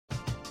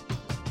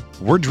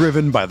We're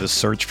driven by the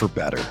search for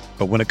better.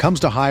 But when it comes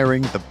to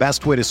hiring, the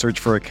best way to search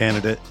for a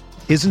candidate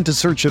isn't to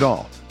search at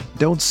all.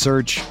 Don't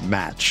search,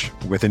 match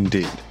with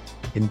Indeed.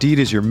 Indeed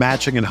is your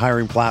matching and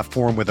hiring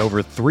platform with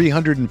over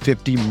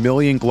 350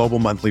 million global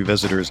monthly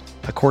visitors,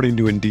 according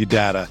to Indeed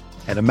data,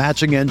 and a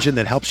matching engine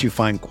that helps you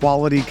find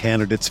quality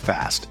candidates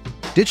fast.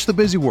 Ditch the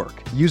busy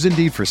work. Use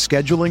Indeed for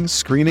scheduling,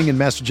 screening, and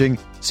messaging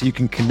so you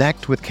can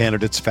connect with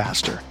candidates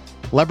faster.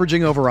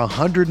 Leveraging over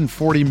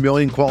 140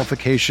 million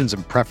qualifications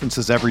and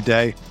preferences every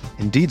day,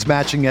 Indeed's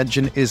matching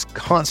engine is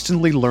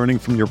constantly learning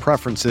from your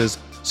preferences,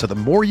 so the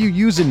more you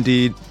use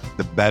Indeed,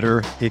 the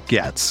better it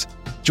gets.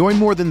 Join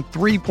more than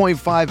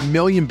 3.5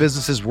 million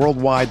businesses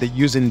worldwide that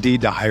use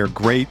Indeed to hire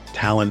great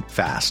talent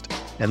fast.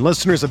 And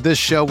listeners of this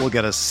show will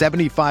get a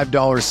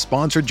 $75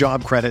 sponsored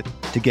job credit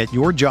to get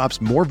your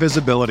jobs more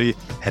visibility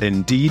at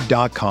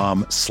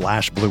Indeed.com/Blue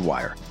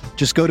Wire.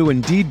 Just go to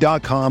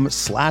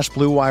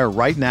Indeed.com/Blue Wire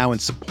right now and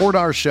support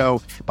our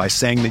show by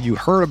saying that you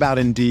heard about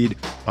Indeed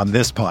on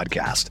this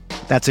podcast.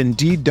 That's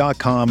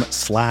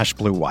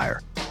Indeed.com/Blue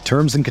Wire.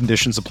 Terms and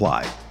conditions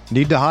apply.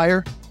 Need to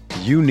hire?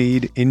 You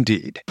need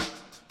Indeed.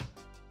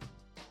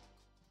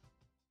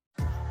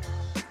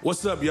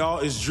 What's up, y'all?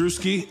 It's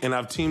Drewski, and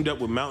I've teamed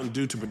up with Mountain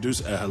Dew to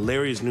produce a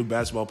hilarious new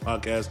basketball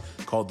podcast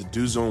called The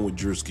Dew Zone with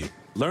Drewski.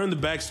 Learn the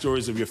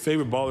backstories of your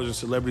favorite ballers and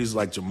celebrities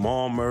like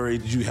Jamal Murray.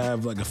 Did you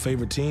have like a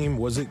favorite team?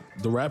 Was it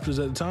the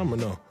Raptors at the time or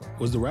no?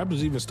 Was the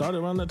Raptors even started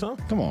around that time?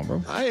 Come on,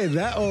 bro. I ain't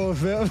that old,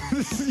 fam.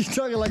 You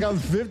talking like I'm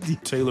 50.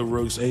 Taylor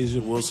Rooks, Asia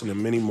Wilson,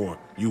 and many more.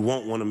 You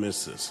won't want to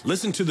miss this.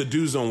 Listen to The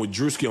Dew Zone with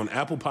Drewski on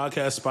Apple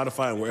Podcasts,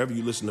 Spotify, and wherever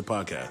you listen to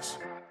podcasts.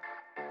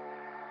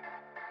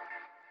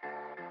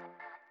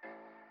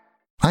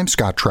 I'm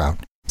Scott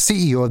Trout,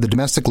 CEO of the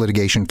domestic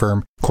litigation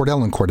firm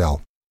Cordell &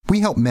 Cordell.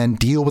 We help men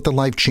deal with the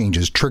life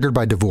changes triggered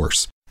by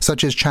divorce,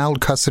 such as child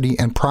custody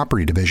and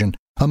property division,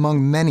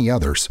 among many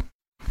others.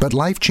 But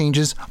life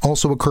changes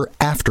also occur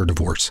after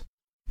divorce.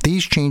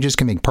 These changes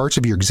can make parts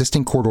of your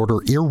existing court order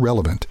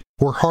irrelevant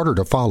or harder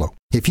to follow.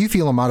 If you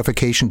feel a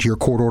modification to your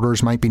court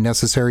orders might be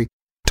necessary,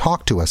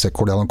 talk to us at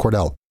Cordell &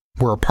 Cordell.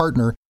 We're a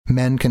partner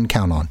men can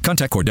count on.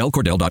 Contact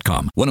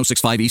CordellCordell.com,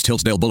 1065 East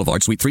Hillsdale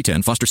Boulevard, Suite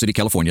 310, Foster City,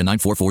 California,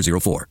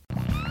 94404.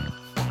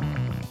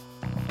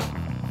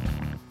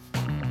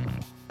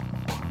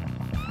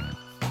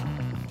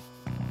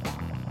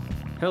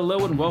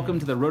 Hello and welcome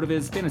to the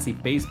RotoViz Fantasy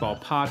Baseball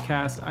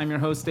Podcast. I'm your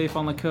host, Dave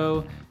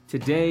Leco.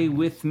 Today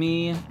with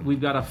me,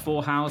 we've got a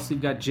full house.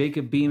 We've got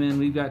Jacob Beeman.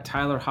 We've got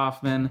Tyler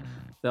Hoffman.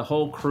 The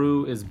whole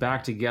crew is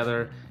back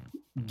together,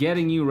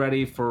 getting you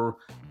ready for,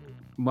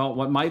 well,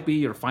 what might be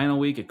your final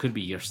week. It could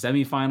be your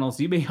semifinals.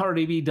 You may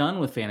already be done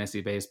with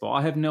fantasy baseball.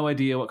 I have no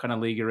idea what kind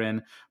of league you're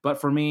in, but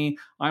for me,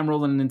 I'm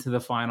rolling into the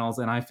finals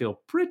and I feel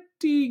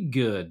pretty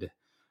good.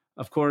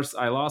 Of course,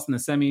 I lost in the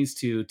semis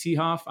to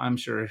T-Hoff. I'm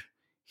sure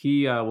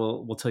he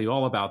will tell you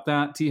all about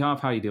that.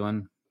 T-Hoff, how you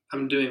doing?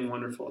 I'm doing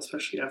wonderful,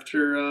 especially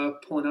after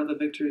pulling out the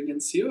victory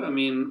against you. I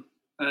mean,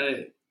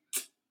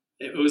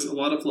 it was a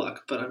lot of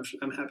luck, but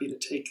I'm happy to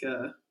take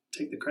the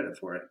credit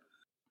for it.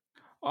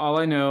 All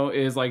I know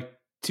is like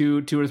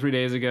two or 3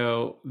 days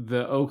ago,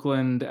 the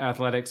Oakland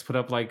Athletics put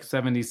up like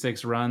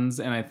 76 runs,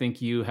 and I think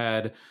you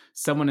had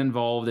someone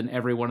involved in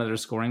every one of their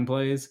scoring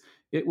plays.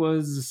 It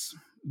was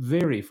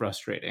very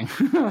frustrating,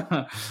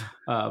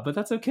 but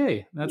that's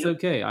okay. That's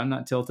okay. I'm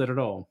not tilted at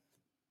all.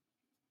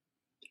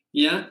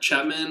 Yeah,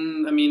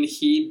 Chapman, I mean,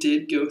 he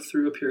did go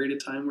through a period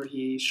of time where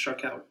he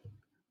struck out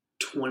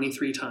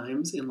 23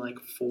 times in like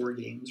 4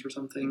 games or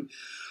something.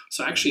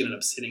 So I actually ended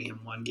up sitting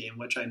him one game,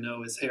 which I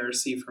know is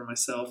heresy for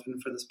myself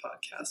and for this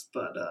podcast.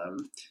 But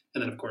and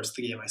then, of course,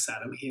 the game I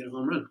sat him, he hit a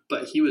home run.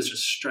 But he was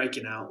just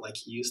striking out like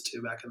he used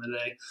to back in the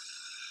day.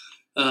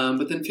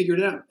 But then figured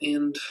it out.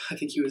 And I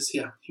think he was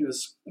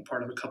a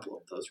part of a couple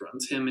of those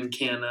runs. Him and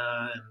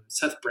Canna and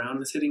Seth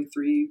Brown is hitting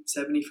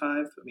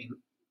 375. I mean,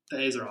 the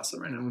A's are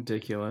awesome right now.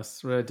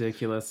 Ridiculous.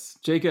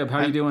 Jacob,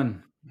 how you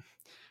doing?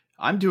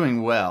 I'm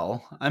doing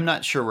well. I'm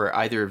not sure where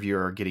either of you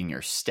are getting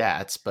your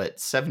stats, but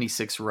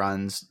 76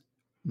 runs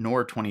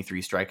nor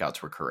 23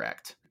 strikeouts were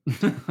correct.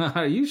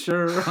 Are you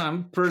sure?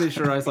 I'm pretty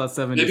sure I saw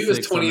 76 Maybe it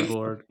was 20, on the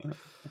board.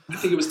 I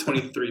think it was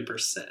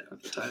 23%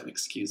 at the time.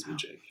 Excuse me,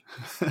 Jake.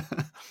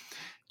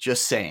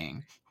 Just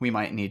saying, we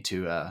might need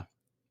to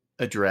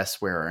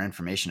address where our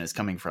information is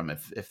coming from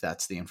if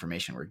that's the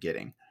information we're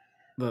getting.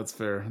 That's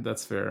fair.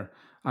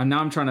 Now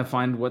I'm trying to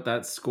find what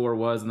that score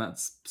was in that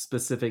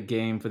specific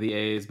game for the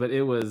A's, but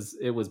it was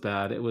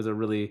bad. It was a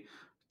really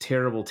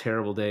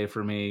terrible day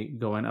for me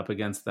going up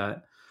against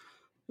that.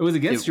 It was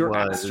against your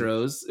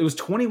Astros. It was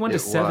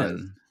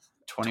 21-7.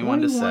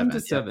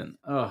 21-7.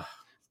 Oh.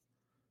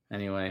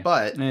 Anyway.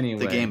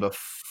 The game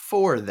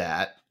before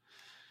that,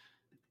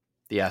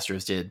 the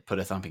Astros did put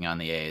a thumping on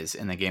the A's.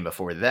 In the game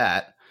before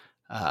that,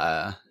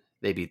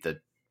 they beat the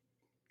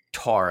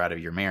tar out of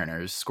your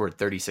Mariners, scored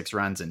 36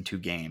 runs in 2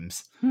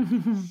 games.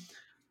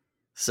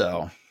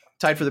 So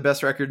tied for the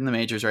best record in the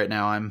majors right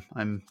now.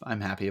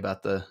 I'm happy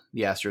about the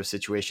Astros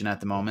situation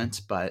at the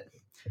moment. But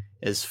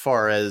as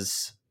far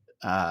as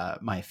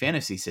my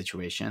fantasy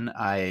situation,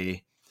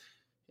 I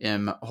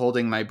am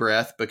holding my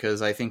breath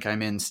because I think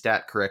I'm in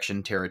stat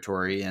correction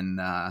territory in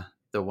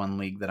the one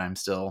league that I'm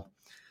still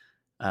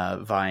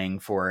vying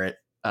for it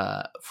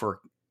for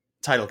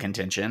title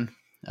contention.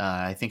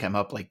 I think I'm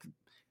up like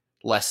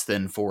less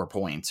than 4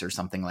 points or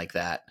something like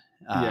that.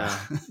 Yeah,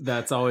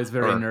 that's always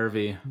very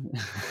nervy.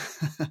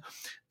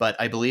 But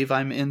I believe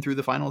I'm in through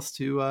the finals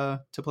to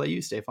play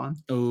you,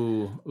 Stefan.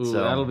 Ooh,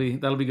 So, that'll be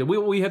good.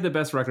 We have the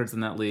best records in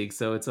that league,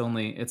 so it's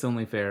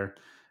only fair,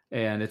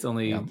 and it's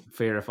only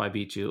fair if I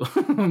beat you.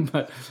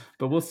 but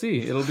we'll see.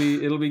 It'll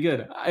be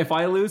good. If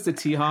I lose to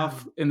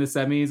T-Hoff in the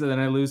semis and then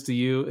I lose to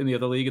you in the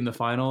other league in the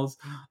finals,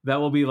 that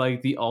will be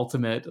like the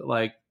ultimate,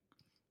 like,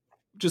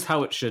 just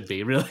how it should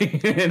be, really,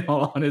 in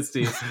all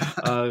honesty,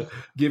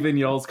 given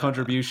y'all's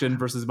contribution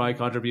versus my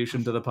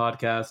contribution to the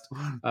podcast.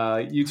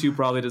 You two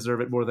probably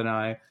deserve it more than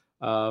I.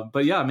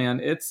 But yeah,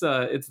 man, it's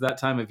that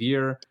time of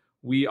year.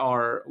 We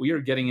are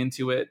getting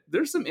into it.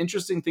 There's some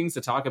interesting things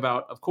to talk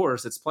about. Of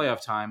course, it's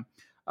playoff time.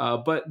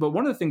 But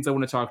one of the things I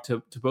want to talk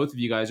to both of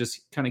you guys,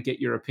 just kind of get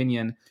your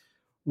opinion.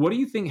 What do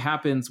you think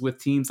happens with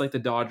teams like the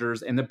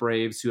Dodgers and the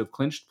Braves who have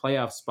clinched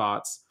playoff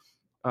spots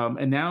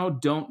and now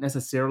don't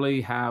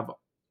necessarily have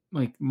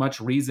like much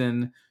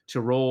reason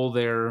to roll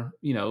their,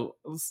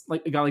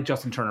 like a guy like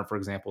Justin Turner, for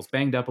example, is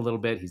banged up a little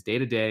bit. He's day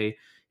to day.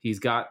 He's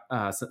got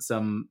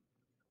some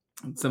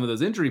of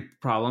those injury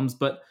problems,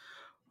 but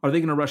are they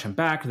going to rush him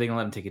back? Are they going to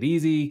let him take it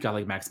easy? Guy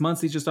like Max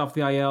Muncy's just off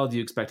the IL. Do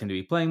you expect him to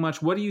be playing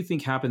much? What do you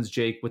think happens,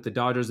 Jake, with the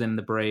Dodgers and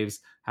the Braves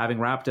having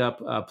wrapped up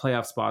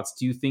playoff spots?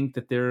 Do you think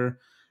that they're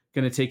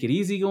going to take it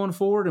easy going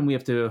forward and we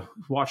have to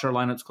watch our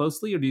lineups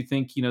closely? Or do you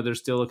think, there's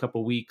still a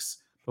couple weeks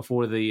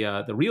before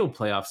the real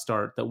playoffs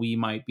start that we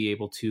might be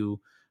able to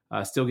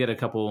still get a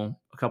couple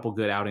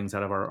good outings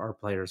out of our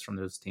players from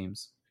those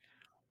teams?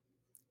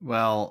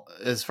 Well,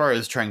 as far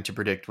as trying to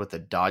predict what the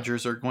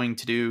Dodgers are going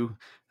to do,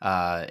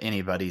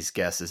 anybody's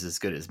guess is as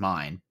good as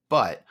mine.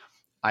 But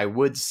I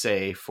would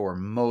say for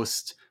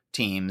most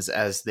teams,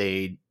 as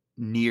they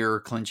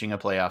near clinching a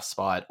playoff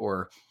spot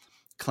or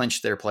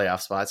clinch their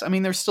playoff spots, I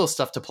mean, there's still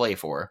stuff to play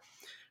for.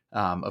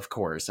 Of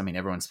course, I mean,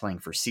 everyone's playing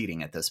for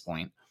seeding at this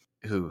point,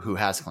 who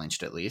has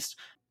clinched at least.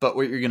 But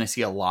what you're going to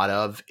see a lot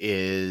of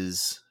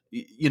is,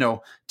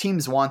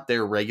 teams want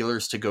their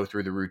regulars to go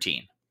through the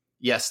routine.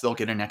 Yes, they'll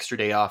get an extra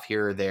day off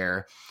here or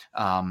there,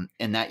 and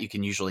that you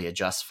can usually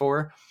adjust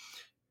for.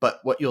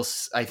 But what you'll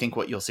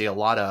see a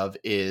lot of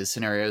is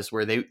scenarios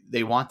where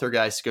they want their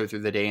guys to go through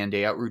the day in,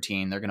 day out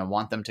routine. They're going to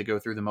want them to go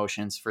through the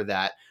motions for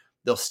that.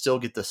 They'll still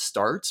get the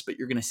starts, but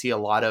you're going to see a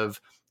lot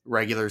of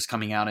regulars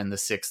coming out in the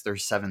 6th or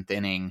 7th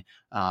inning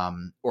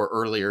or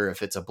earlier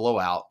if it's a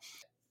blowout.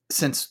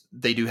 Since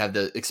they do have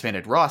the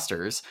expanded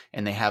rosters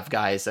and they have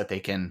guys that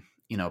they can,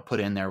 put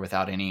in there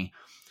without any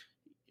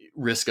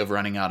risk of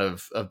running out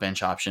of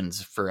bench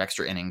options for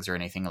extra innings or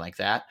anything like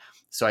that.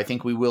 So I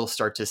think we will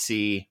start to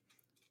see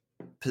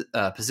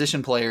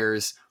position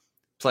players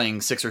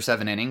playing 6 or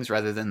 7 innings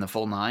rather than the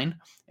full 9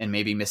 and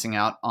maybe missing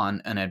out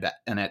on an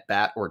at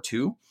bat or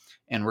 2.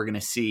 And we're going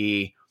to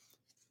see,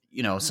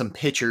 some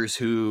pitchers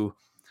who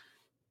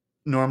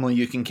normally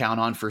you can count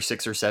on for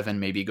 6 or 7,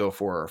 maybe go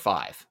 4 or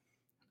 5.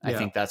 I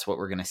think that's what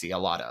we're going to see a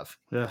lot of.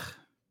 Ugh,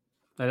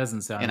 that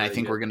doesn't sound. And really I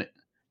think good. we're going to,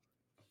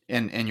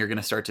 and you're going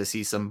to start to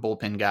see some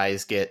bullpen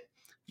guys get,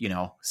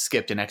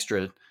 skipped an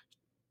extra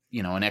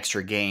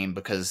game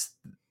because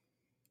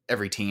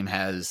every team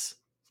has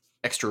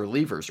extra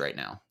relievers right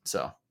now.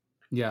 So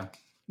yeah,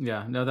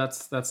 no,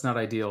 that's not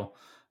ideal.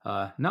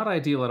 Not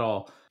ideal at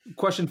all.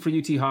 Question for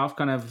you, T-Hoff,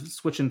 kind of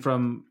switching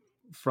from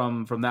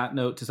that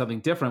note to something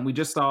different. We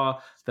just saw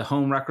the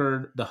home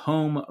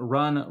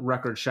run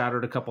record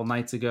shattered a couple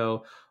nights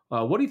ago.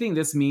 What do you think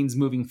this means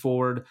moving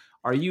forward?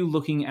 Are you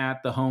looking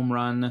at the home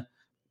run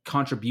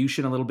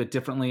contribution a little bit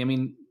differently? I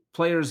mean,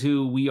 players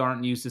who we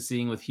aren't used to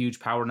seeing with huge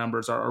power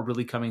numbers are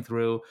really coming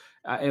through.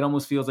 It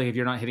almost feels like if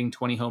you're not hitting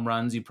 20 home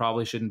runs, you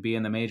probably shouldn't be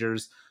in the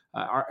majors.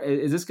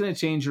 Is this going to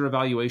change your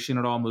evaluation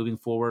at all moving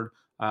forward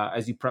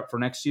as you prep for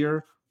next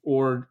year?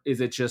 Or is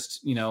it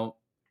just,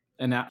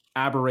 an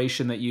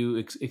aberration that you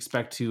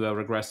expect to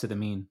regress to the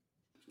mean?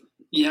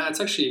 Yeah, it's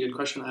actually a good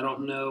question. I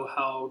don't know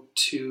how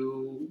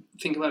to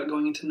think about it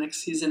going into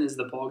next season. Is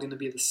the ball going to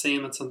be the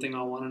same? That's something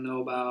I'll want to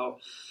know about.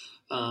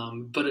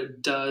 But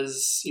it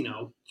does,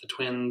 the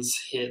Twins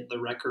hit the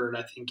record,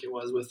 I think it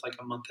was, with like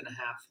a month and a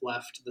half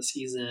left of the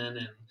season.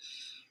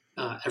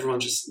 And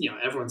everyone's just,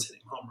 everyone's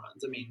hitting home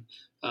runs. I mean,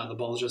 the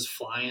ball's just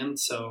flying.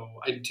 So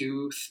I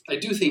do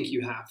think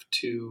you have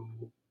to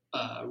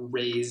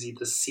raise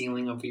the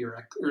ceiling of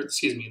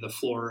the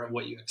floor of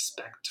what you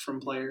expect from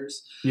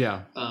players.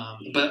 Yeah.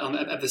 But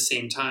at the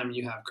same time,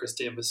 you have Chris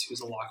Davis,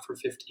 who's a lock for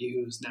 50,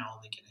 who's now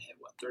only going to hit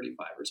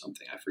 35 or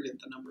something. I forget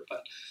the number,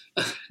 but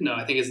no,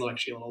 I think it's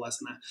actually a little less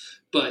than that.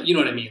 But you know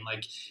what I mean?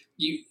 Like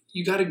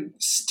you got to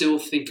still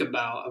think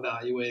about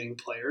evaluating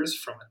players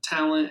from a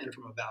talent and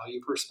from a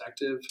value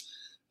perspective.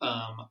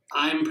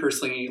 I'm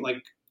personally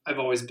I've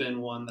always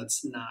been one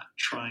that's not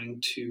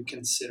trying to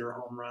consider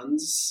home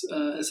runs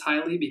as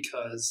highly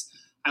because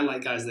I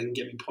like guys that can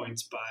get me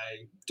points by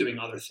doing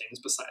other things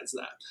besides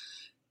that.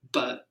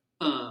 But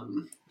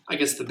I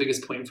guess the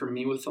biggest point for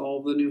me with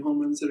all the new home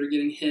runs that are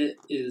getting hit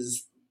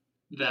is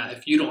that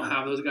if you don't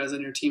have those guys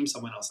on your team,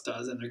 someone else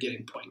does, and they're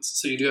getting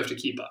points. So you do have to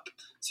keep up.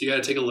 So you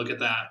got to take a look at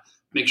that.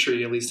 Make sure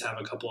you at least have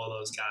a couple of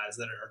those guys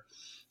that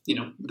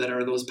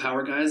are those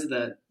power guys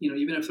that,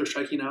 even if they're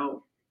striking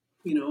out,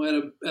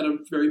 at a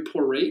very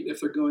poor rate,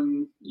 if they're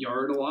going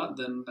yard a lot,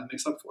 then that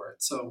makes up for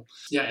it. So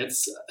yeah,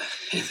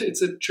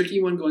 it's a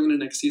tricky one going into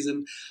next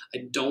season. I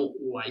don't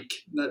like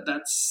that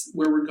that's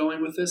where we're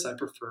going with this. I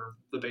prefer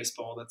the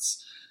baseball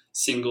that's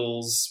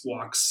singles,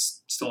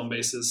 walks, stolen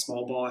bases,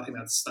 small ball. I think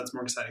that's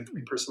more exciting for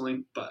me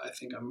personally, but I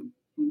think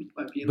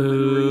might be in the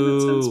minority in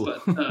that sense.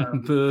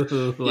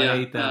 But Boo. yeah, I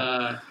hate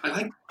that.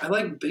 I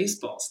like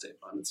baseball,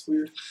 Stefan. It's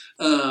weird.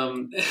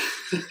 And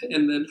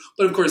then,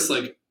 but of course,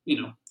 I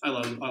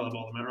love all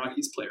the Mount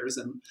Rockies players,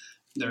 and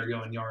they're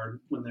going yard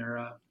when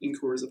they're in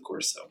Coors, of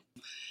course. So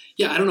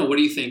yeah, I don't know. What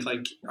do you think?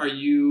 Like,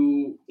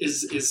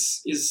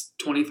 is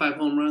 25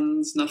 home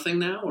runs nothing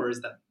now, or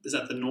is that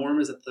the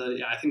norm?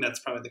 I think that's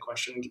probably the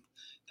question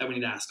that we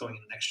need to ask going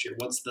into next year.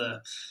 What's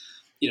the,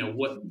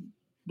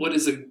 what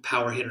does a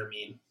power hitter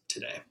mean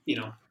today?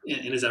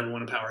 And is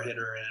everyone a power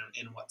hitter,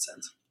 in what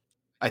sense?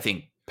 I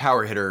think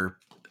power hitter,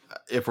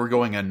 if we're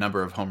going a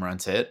number of home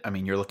runs hit, I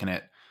mean, you're looking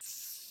at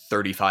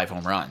 35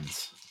 home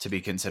runs to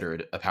be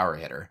considered a power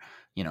hitter,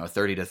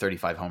 30 to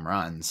 35 home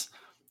runs,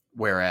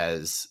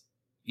 whereas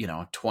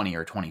 20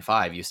 or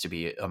 25 used to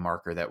be a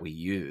marker that we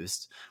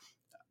used.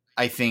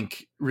 I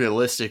think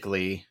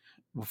realistically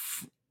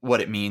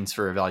what it means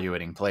for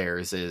evaluating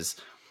players is,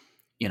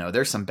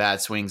 there's some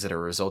bad swings that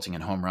are resulting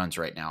in home runs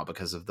right now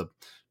because of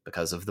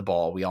the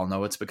ball. We all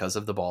know it's because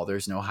of the ball.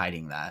 There's no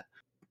hiding that.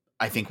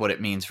 I think what it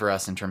means for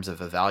us in terms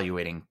of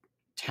evaluating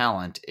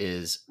talent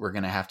is we're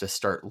going to have to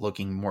start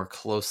looking more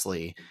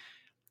closely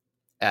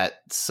at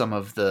some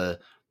of the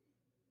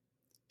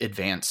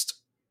advanced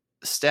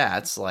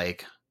stats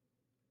like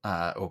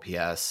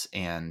OPS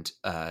and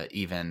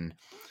even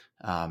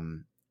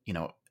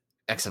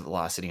exit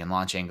velocity and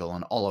launch angle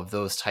and all of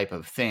those type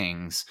of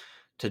things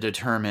to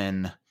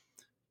determine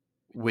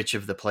which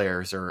of the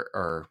players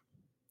are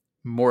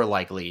more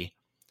likely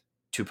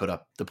to put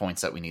up the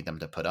points that we need them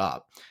to put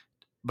up.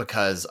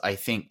 Because I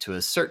think to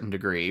a certain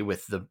degree,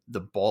 with the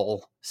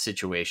ball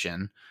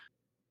situation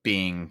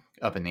being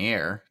up in the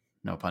air,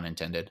 no pun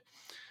intended,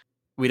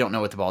 we don't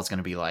know what the ball is going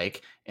to be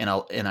like. And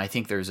I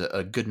think there's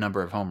a good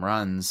number of home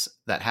runs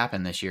that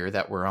happened this year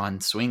that were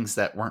on swings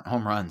that weren't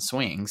home run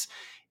swings.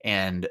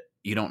 And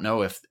you don't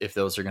know if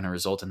those are going to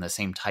result in the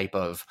same type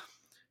of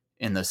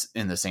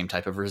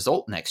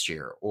result next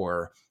year,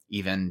 or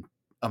even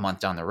a month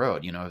down the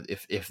road.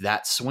 If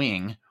that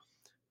swing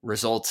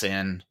results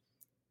in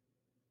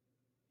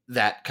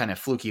that kind of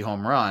fluky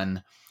home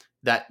run,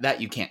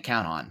 that you can't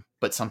count on.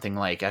 But something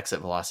like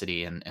exit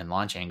velocity and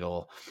launch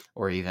angle,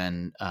 or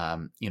even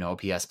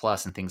OPS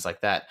plus and things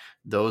like that,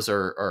 those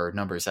are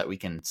numbers that we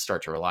can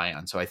start to rely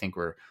on. So I think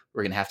we're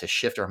going to have to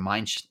shift our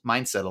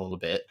mindset a little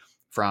bit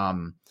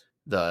from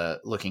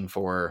the looking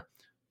for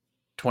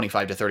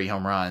 25 to 30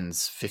 home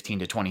runs, 15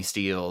 to 20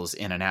 steals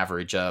in an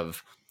average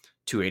of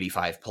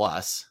 285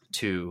 plus,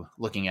 to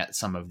looking at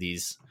some of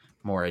these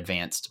more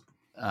advanced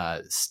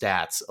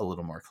stats a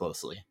little more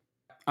closely.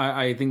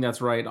 I think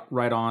that's right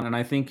on. And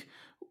I think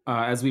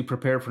as we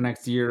prepare for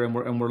next year, and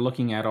we're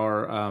looking at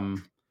our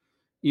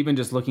even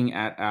just looking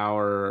at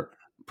our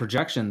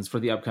projections for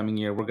the upcoming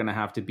year, we're going to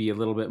have to be a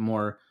little bit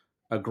more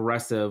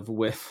aggressive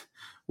with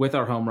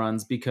our home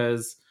runs,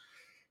 because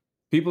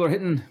people are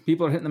hitting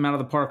them out of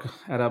the park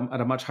at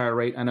a much higher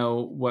rate. I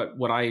know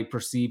what I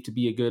perceive to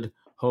be a good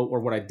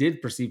or what I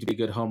did perceive to be a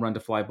good home run to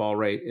fly ball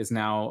rate is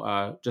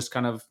now just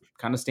kind of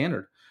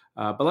standard.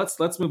 But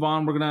let's move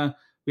on.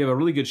 We have a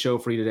really good show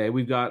for you today.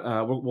 We've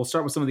got we'll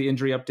start with some of the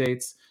injury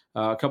updates,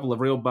 a couple of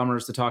real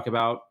bummers to talk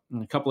about,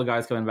 and a couple of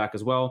guys coming back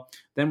as well.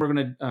 Then we're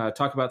going to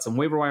talk about some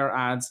waiver wire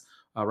ads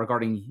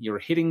regarding your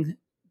hitting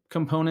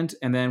component,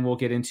 and then we'll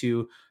get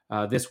into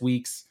this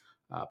week's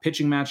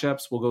pitching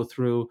matchups. We'll go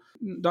through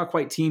not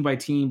quite team by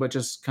team, but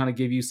just kind of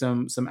give you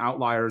some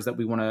outliers that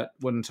we want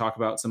to talk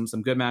about,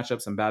 some good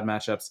matchups, some bad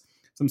matchups,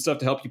 some stuff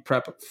to help you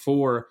prep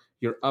for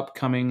your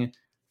upcoming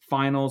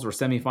finals or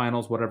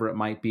semifinals, whatever it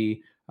might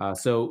be.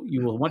 So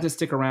you will want to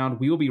stick around.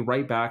 We will be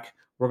right back.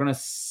 We're going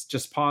to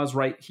just pause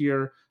right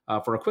here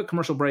for a quick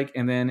commercial break.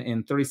 And then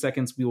in 30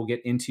 seconds, we will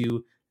get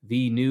into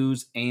the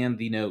news and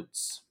the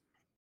notes.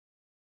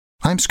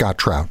 I'm Scott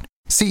Trout,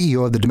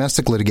 CEO of the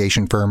domestic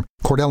litigation firm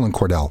Cordell &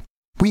 Cordell.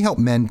 We help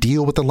men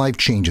deal with the life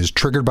changes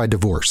triggered by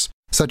divorce,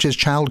 such as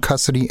child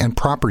custody and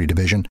property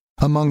division,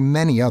 among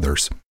many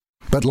others.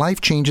 But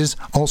life changes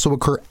also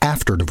occur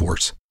after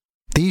divorce.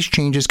 These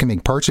changes can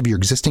make parts of your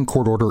existing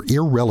court order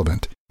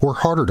irrelevant or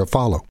harder to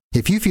follow.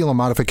 If you feel a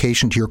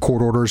modification to your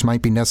court orders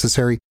might be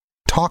necessary,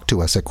 talk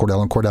to us at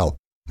Cordell & Cordell.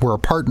 We're a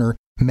partner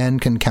men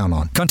can count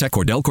on. Contact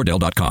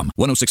CordellCordell.com,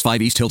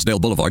 1065 East Hillsdale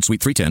Boulevard,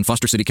 Suite 310,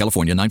 Foster City,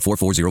 California,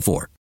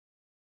 94404.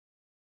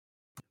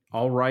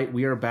 All right,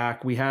 we are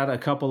back. We had a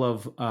couple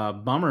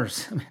of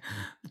bummers.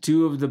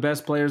 Two of the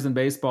best players in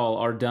baseball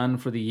are done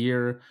for the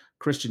year.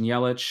 Christian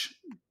Yelich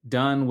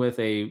done with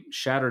a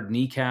shattered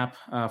kneecap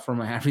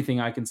from everything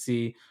I can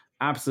see.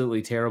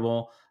 Absolutely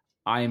terrible.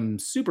 I'm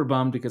super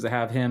bummed because I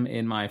have him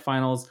in my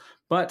finals,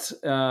 but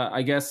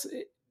I guess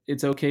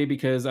it's okay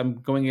because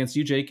I'm going against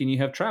you, Jake, and you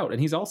have Trout,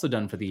 and he's also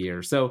done for the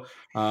year. So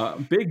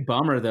big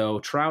bummer, though.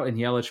 Trout and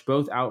Yelich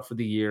both out for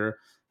the year.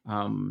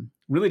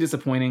 Really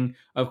disappointing.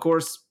 Of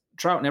course,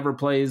 Trout never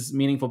plays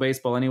meaningful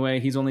baseball anyway.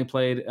 He's only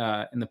played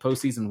in the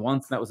postseason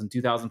once, and that was in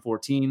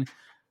 2014.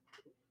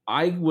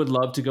 I would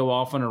love to go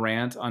off on a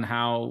rant on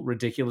how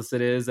ridiculous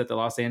it is that the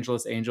Los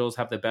Angeles Angels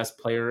have the best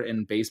player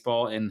in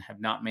baseball and have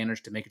not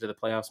managed to make it to the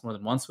playoffs more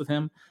than once with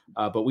him.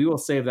 But we will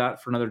save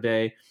that for another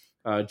day.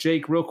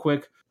 Jake, real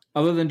quick,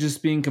 other than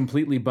just being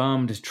completely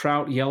bummed,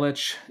 Trout,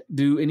 Yelich,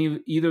 do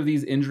either of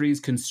these injuries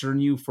concern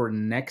you for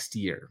next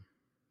year?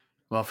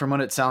 Well, from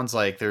what it sounds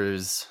like,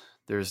 there's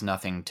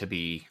nothing to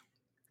be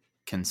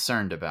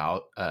concerned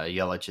about.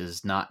 Yelich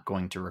is not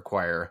going to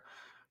require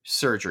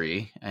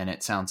surgery, and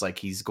it sounds like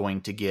he's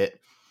going to get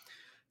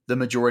the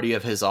majority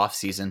of his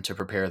offseason to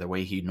prepare the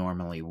way he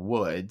normally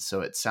would.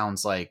 So it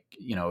sounds like,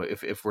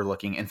 if we're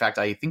looking, in fact,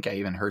 I think I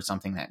even heard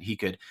something that he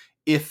could,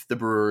 if the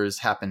Brewers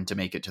happen to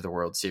make it to the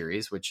World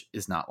Series, which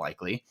is not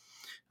likely,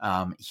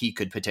 he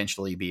could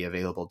potentially be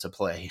available to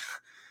play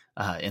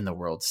in the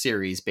World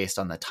Series based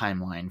on the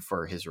timeline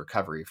for his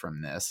recovery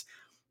from this.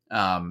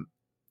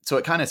 So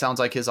it kind of sounds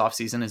like his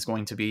offseason is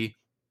going to be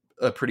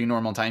a pretty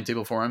normal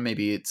timetable for him.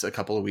 Maybe it's a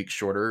couple of weeks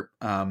shorter,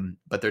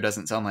 but there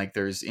doesn't sound like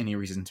there's any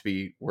reason to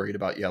be worried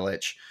about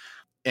Yelich.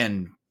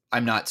 And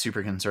I'm not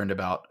super concerned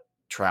about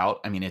Trout.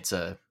 I mean, it's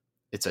a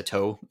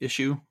toe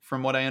issue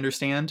from what I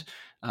understand.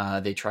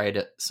 They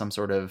tried some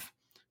sort of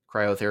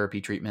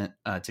cryotherapy treatment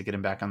to get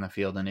him back on the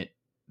field, and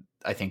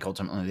I think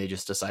ultimately they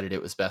just decided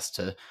it was best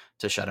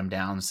to shut him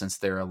down since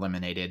they're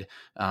eliminated.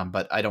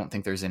 But I don't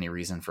think there's any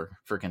reason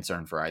for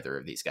concern for either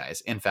of these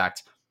guys. In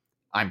fact,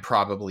 I'm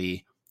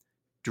probably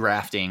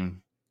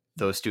drafting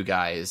those two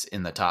guys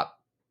in the top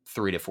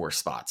 3 to 4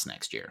 spots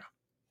next year.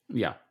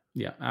 Yeah,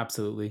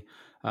 absolutely.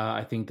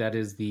 I think that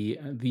is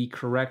the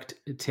correct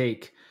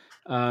take.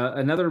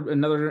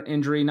 Another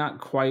injury, not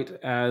quite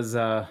as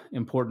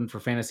important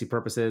for fantasy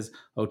purposes.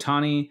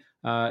 Ohtani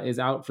is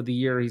out for the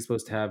year. He's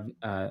supposed to have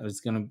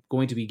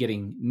going to be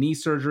getting knee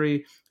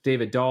surgery.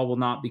 David Dahl will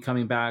not be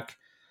coming back.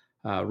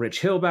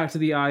 Rich Hill back to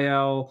the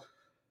IL.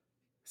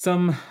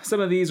 Some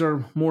of these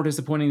are more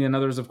disappointing than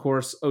others, of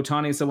course.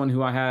 Ohtani is someone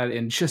who I had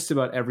in just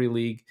about every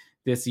league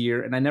this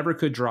year, and I never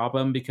could drop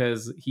him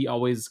because he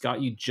always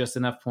got you just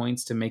enough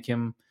points to make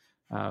him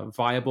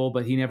viable,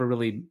 but he never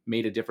really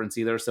made a difference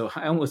either. So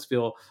I almost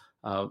feel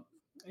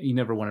you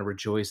never want to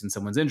rejoice in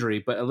someone's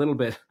injury, but a little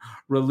bit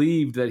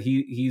relieved that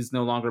he's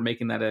no longer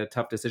making that a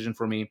tough decision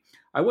for me.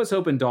 I was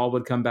hoping Dahl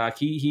would come back.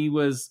 He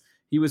was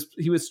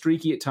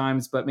streaky at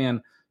times, but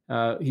man,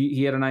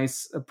 he had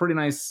a pretty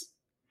nice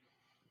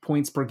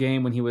points per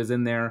game when he was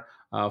in there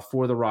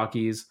for the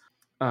Rockies.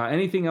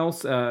 Anything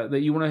else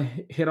that you want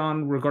to hit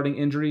on regarding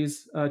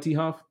injuries,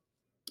 T-Hoff?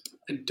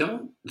 I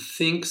don't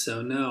think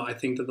so. No, I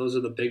think that those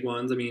are the big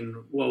ones. I mean,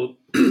 well,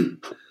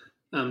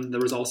 there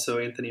was also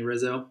Anthony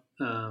Rizzo,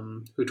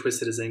 who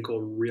twisted his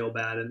ankle real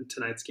bad in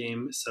tonight's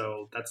game.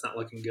 So that's not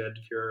looking good.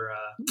 If you're,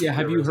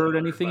 have you heard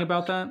anything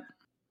about that?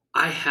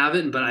 I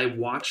haven't, but I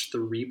watched the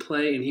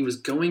replay, and he was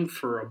going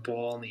for a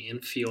ball in the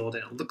infield,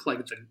 and it looked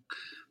like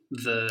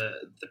the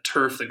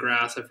turf, the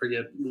grass, I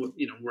forget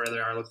where they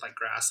are, looked like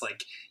grass.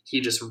 Like he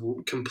just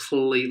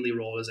completely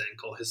rolled his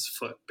ankle. His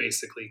foot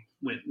basically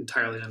went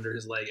entirely under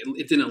his leg.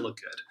 It didn't look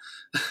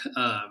good.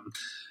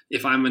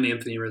 If I'm an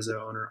Anthony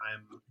Rizzo owner,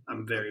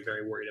 I'm very,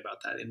 very worried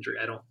about that injury.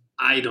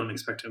 I don't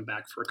expect him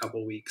back for a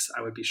couple of weeks.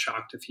 I would be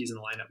shocked if he's in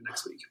the lineup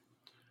next week.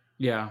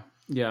 Yeah.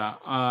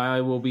 I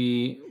will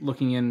be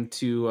looking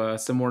into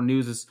some more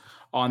news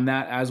on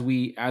that as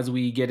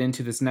we get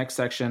into this next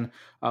section.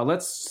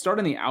 Let's start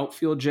in the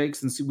outfield, Jake,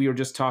 since we were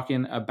just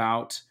talking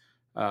about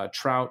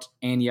Trout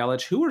and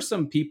Yelich. Who are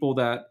some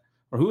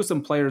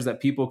players that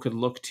people could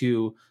look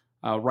to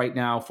right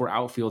now for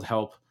outfield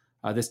help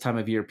this time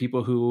of year?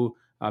 People who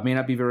may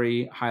not be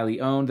very highly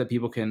owned that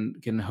people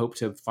can hope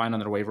to find on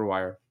their waiver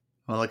wire.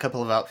 Well, a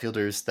couple of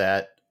outfielders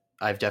that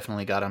I've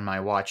definitely got on my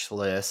watch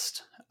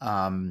list.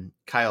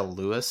 Kyle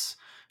Lewis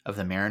of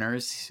the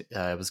Mariners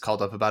was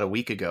called up about a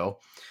week ago.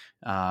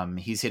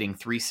 He's hitting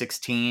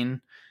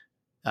 .316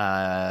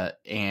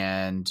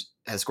 and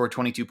has scored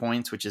 22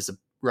 points, which is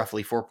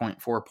roughly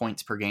 4.4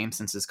 points per game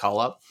since his call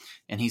up,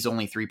 and he's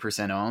only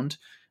 3% owned.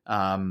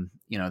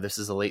 This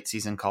is a late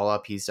season call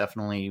up. He's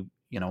definitely,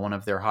 one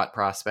of their hot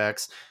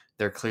prospects.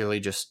 They're clearly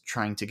just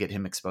trying to get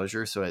him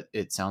exposure. So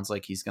it sounds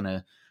like he's going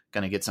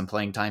to get some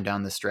playing time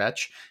down the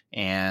stretch.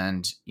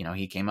 And,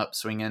 he came up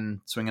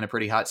swinging a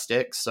pretty hot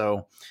stick.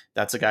 So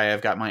that's a guy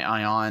I've got my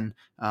eye on.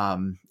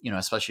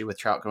 Especially with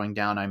Trout going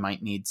down, I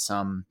might need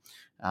some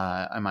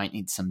I might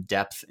need some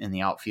depth in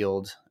the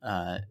outfield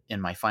in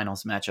my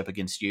finals matchup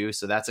against you.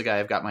 So that's a guy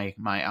I've got my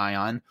eye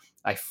on.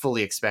 I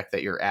fully expect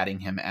that you're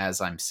adding him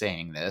as I'm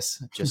saying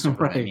this, just to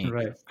prevent me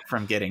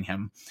from getting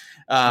him.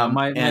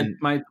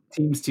 My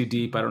team's too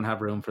deep. I don't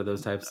have room for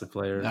those types of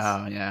players.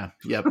 Oh, yeah.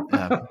 Yep.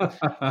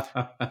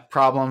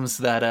 Problems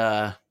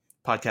that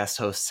podcast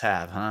hosts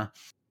have, huh?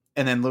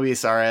 And then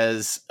Luis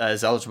Arraez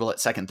is eligible at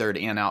second, third,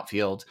 and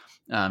outfield.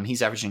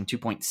 He's averaging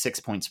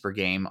 2.6 points per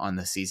game on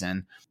the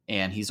season,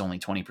 and he's only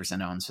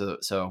 20% owned.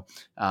 So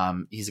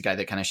he's a guy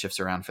that kind of shifts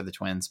around for the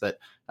Twins, but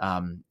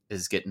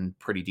is getting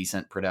pretty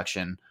decent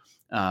production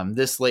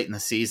this late in the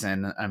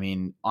season. I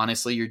mean,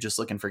 honestly, you're just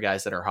looking for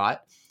guys that are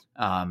hot,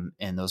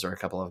 and those are a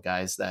couple of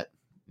guys that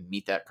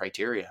meet that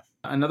criteria.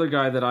 Another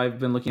guy that I've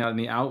been looking at in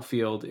the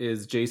outfield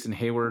is Jason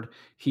Hayward.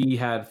 He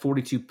had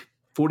 42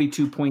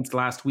 points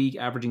last week,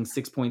 averaging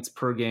 6 points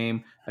per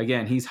game.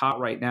 Again, he's hot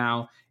right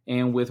now.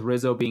 And with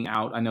Rizzo being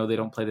out, I know they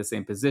don't play the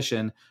same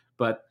position,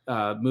 but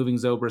moving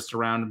Zobrist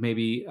around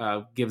maybe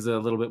gives a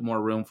little bit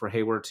more room for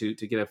Hayward to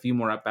get a few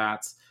more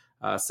at-bats.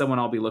 Someone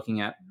I'll be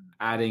looking at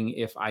adding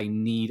if I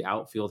need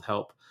outfield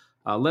help.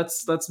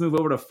 Let's move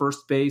over to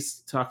first base,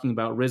 talking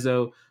about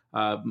Rizzo.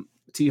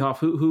 T-Hoff,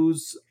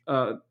 who's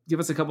give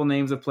us a couple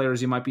names of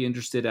players you might be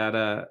interested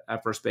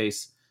at first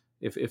base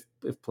if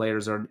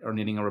players are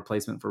needing a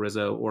replacement for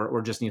Rizzo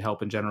or just need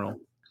help in general.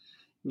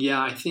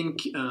 Yeah, I think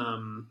I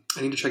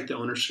need to check the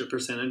ownership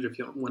percentage if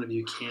one of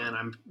you can.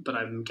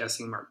 I'm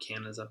guessing Mark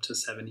Canha is up to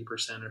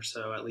 70% or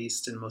so, at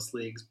least in most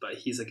leagues. But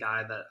he's a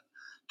guy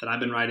that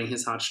I've been riding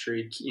his hot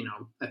streak.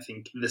 I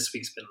think this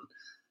week's been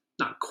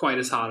not quite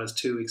as hot as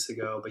 2 weeks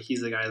ago, but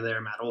he's the guy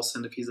there. Matt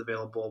Olson, if he's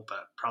available,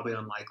 but probably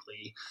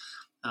unlikely.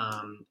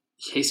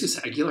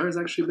 Jesus Aguilar has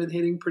actually been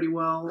hitting pretty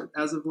well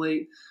as of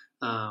late.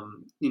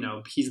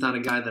 He's not a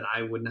guy that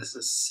I would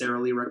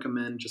necessarily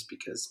recommend just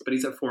because, but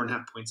he's at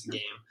 4.5 points a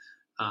game.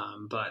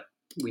 But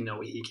we know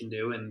what he can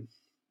do, and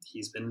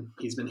he's been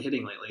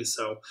hitting lately.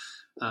 So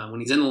when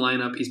he's in the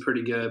lineup, he's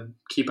pretty good.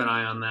 Keep an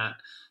eye on that.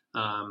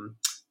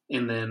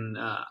 And then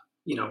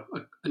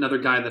another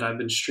guy that I've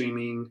been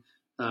streaming.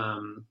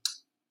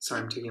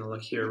 Sorry, I'm taking a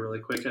look here really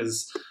quick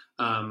as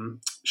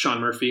Sean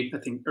Murphy.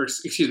 I'm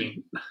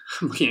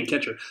looking at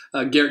catcher.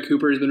 Garrett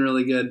Cooper has been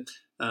really good.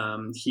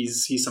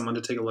 He's someone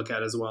to take a look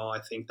at as well. I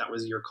think that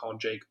was your call,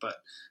 Jake, but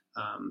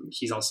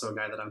he's also a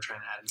guy that I'm trying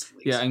to add in some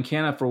leagues. Yeah, and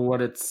Canha, for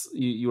what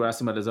you were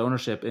asking about his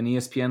ownership in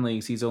ESPN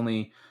leagues, he's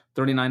only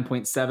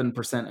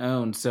 39.7%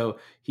 owned, so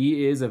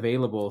he is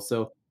available.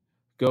 So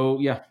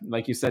go,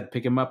 like you said,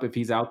 pick him up if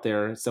he's out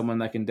there. Someone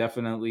that can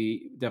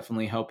definitely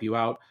help you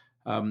out.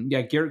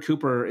 Garrett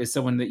Cooper is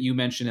someone that you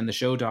mentioned in the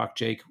show doc,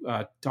 Jake.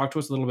 Talk to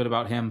us a little bit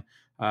about him.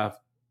 A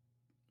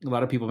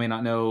lot of people may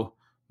not know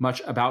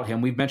much about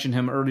him. We've mentioned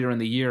him earlier in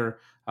the year.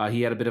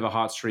 He had a bit of a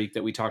hot streak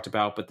that we talked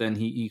about, but then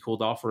he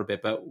cooled off for a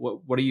bit. But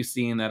what are you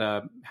seeing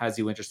that has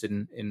you interested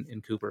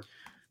in Cooper?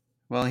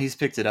 Well, he's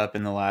picked it up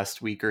in the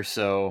last week or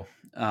so.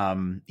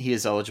 He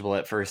is eligible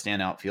at first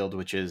and outfield,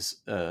 which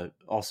is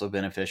also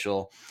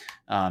beneficial.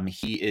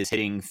 He is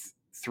hitting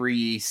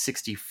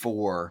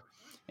 364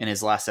 in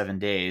his last 7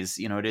 days.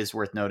 It is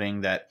worth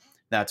noting that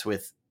that's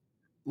with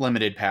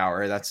limited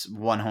power. That's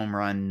one home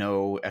run,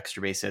 no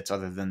extra base hits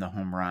other than the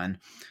home run.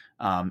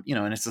 And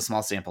it's a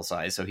small sample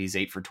size. So he's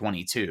 8 for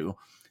 22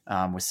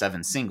 with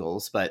 7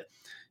 singles. But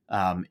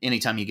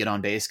anytime you get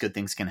on base, good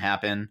things can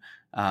happen.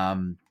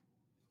 On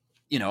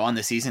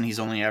the season, he's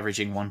only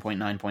averaging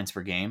 1.9 points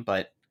per game.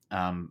 But,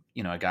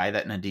 a guy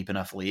that in a deep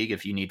enough league,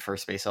 if you need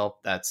first base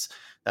help, that's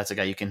a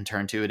guy you can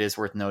turn to. It is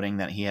worth noting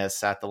that he has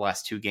sat the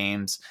last 2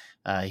 games.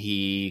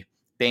 He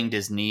banged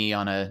his knee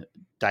on a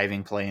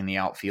diving play in the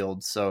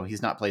outfield. So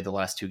he's not played the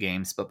last 2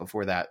 games. But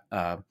before that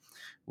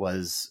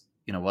was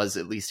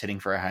at least hitting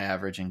for a high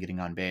average and getting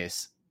on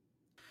base.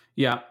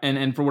 Yeah,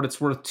 and for what it's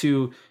worth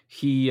too,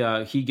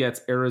 he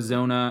gets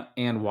Arizona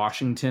and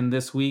Washington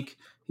this week.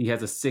 He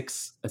has a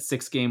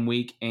six game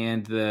week,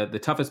 and the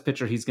toughest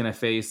pitcher he's going to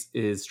face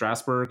is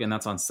Strasburg, and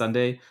that's on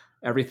Sunday.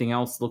 Everything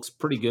else looks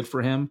pretty good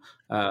for him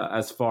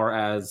as far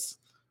as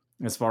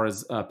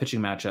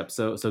pitching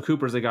matchups. So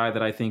Cooper's a guy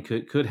that I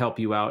think could help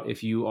you out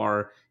if you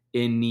are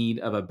in need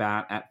of a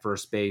bat at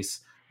first base.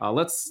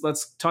 Let's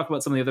talk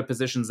about some of the other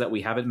positions that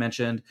we haven't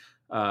mentioned.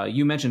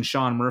 You mentioned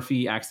Sean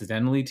Murphy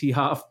accidentally,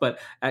 T-Hoff, but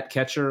at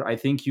catcher, I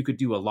think you could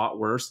do a lot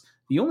worse.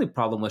 The only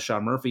problem with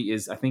Sean Murphy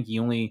is I think he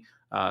only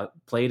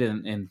played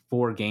in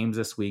 4 games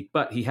this week,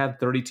 but he had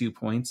 32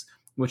 points,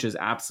 which is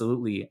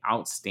absolutely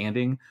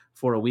outstanding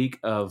for a week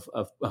of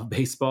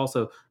baseball.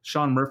 So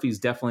Sean Murphy's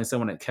definitely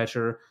someone at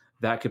catcher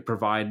that could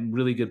provide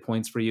really good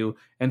points for you,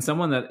 and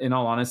someone that, in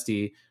all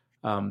honesty,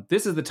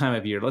 this is the time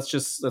of year. Let's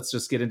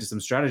just get into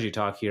some strategy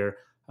talk here.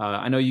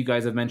 I know you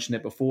guys have mentioned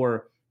it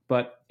before,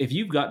 but if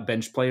you've got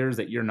bench players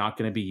that you're not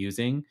going to be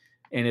using,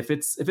 and if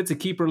it's a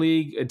keeper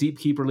league, a deep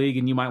keeper league,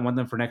 and you might want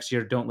them for next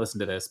year, don't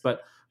listen to this.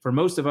 But for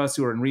most of us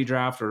who are in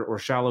redraft or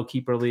shallow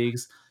keeper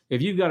leagues,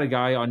 if you've got a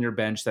guy on your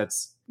bench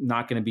that's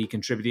not going to be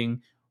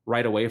contributing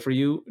right away for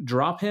you,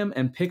 drop him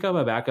and pick up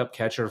a backup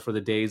catcher for the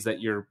days that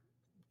your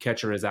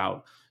catcher is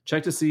out.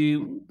 check to see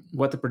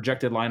what the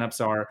projected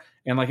lineups are.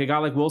 And like a guy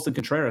like Wilson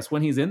Contreras,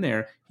 when he's in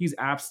there, he's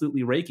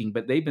absolutely raking,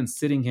 but they've been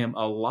sitting him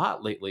a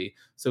lot lately.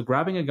 So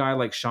grabbing a guy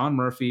like Sean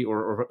Murphy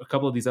or a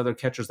couple of these other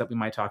catchers that we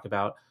might talk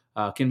about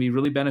can be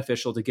really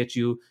beneficial to get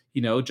you,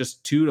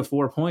 just 2 to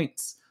 4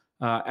 points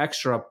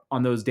extra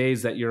on those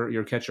days that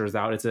your catcher is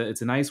out.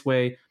 It's a nice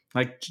way.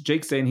 Like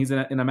Jake's saying, he's in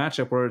a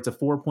matchup where it's a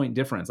 4-point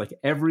difference. Like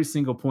every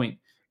single point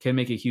can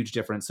make a huge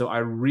difference. So I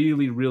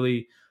really,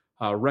 really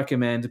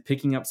recommend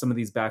picking up some of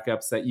these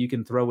backups that you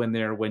can throw in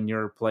there when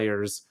your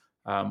players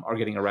are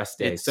getting a rest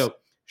day. So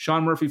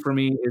Sean Murphy for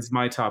me is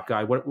my top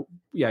guy.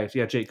 Yeah,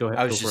 Jake, go ahead.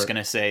 I was just going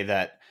to say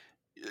that,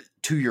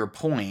 to your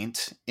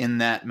point, in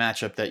that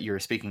matchup that you're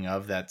speaking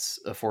of, that's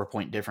a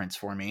 4-point difference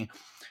for me.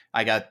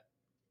 I got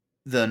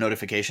the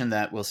notification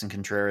that Wilson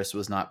Contreras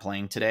was not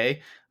playing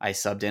today. I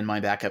subbed in my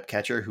backup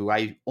catcher, who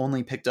I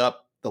only picked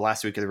up the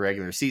last week of the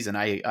regular season.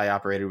 I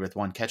operated with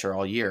one catcher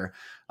all year,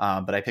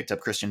 but I picked up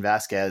Christian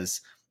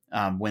Vasquez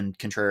when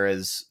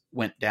Contreras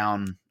went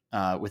down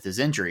with his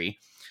injury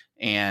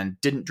and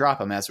didn't drop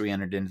him as we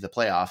entered into the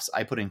playoffs.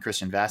 I put in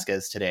Christian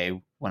Vasquez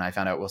today when I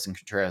found out Wilson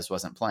Contreras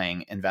wasn't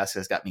playing, and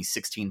Vasquez got me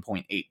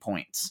 16.8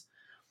 points,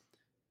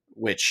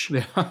 which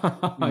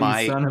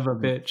my son of a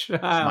bitch.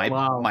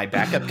 my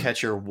backup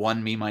catcher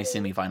won me my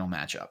semifinal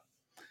matchup.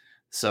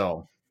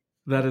 So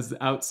that is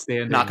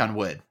outstanding. Knock on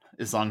wood,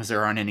 as long as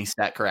there aren't any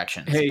stat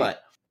corrections. Hey,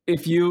 but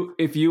if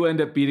you end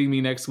up beating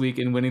me next week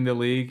and winning the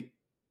league,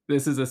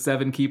 this is a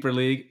 7-keeper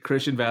league.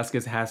 Christian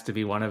Vasquez has to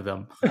be one of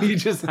them. He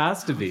just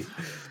has to be.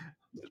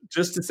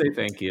 Just to say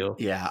thank you.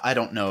 Yeah, I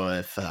don't know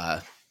if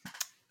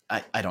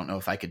I don't know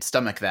if I could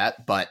stomach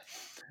that, but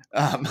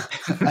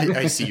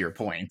I see your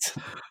point.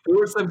 Who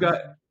are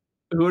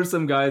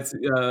some guys,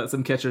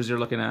 some catchers you're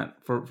looking at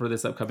for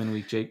this upcoming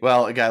week, Jake?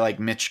 Well, a guy like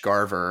Mitch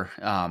Garver,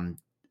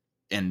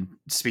 and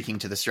speaking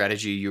to the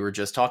strategy you were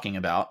just talking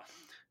about,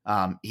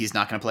 he's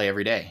not going to play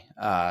every day,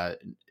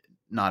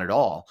 not at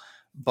all.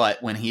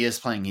 But when he is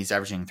playing, he's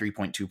averaging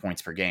 3.2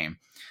 points per game.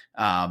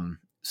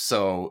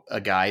 So a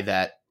guy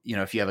that,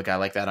 if you have a guy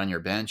like that on your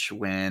bench,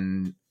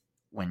 when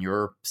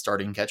your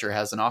starting catcher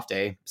has an off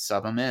day,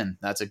 sub him in.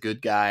 That's a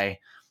good guy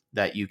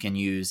that you can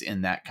use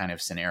in that kind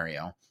of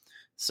scenario.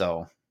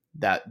 So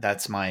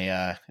that's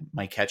my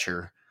my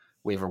catcher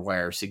waiver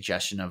wire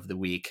suggestion of the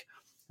week.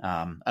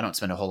 I don't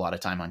spend a whole lot of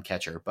time on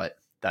catcher, but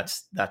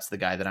that's the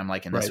guy that I'm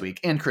liking this week,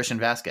 and Christian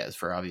Vasquez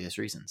for obvious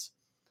reasons.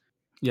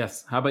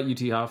 Yes. How about you,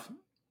 T-Hoff?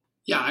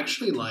 Yeah, I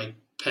actually like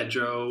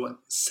Pedro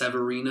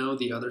Severino,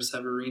 the other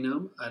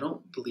Severino. I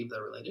don't believe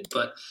they're related,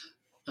 but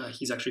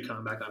he's actually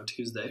coming back on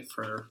Tuesday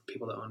for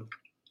people that own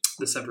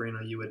the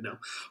Severino, you would know.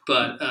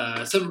 But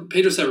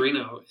Pedro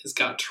Severino has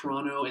got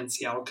Toronto and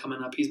Seattle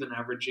coming up. He's been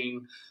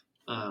averaging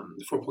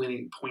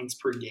 4.8 points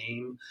per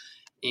game.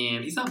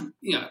 And he's not,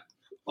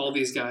 all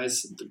these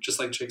guys, just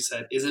like Jake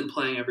said, isn't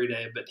playing every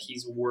day, but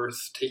he's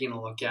worth taking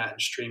a look at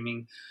and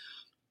streaming.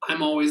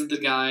 I'm always the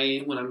guy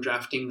when I'm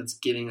drafting that's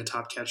getting a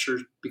top catcher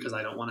because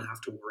I don't want to have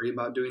to worry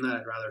about doing that.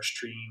 I'd rather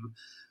stream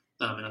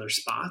in other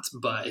spots.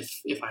 But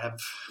if I have,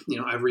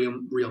 I have Real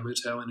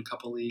Muto in a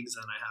couple leagues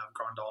and I have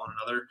Grandal in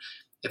another,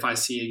 if I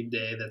see a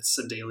day that's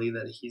a daily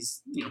that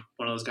he's,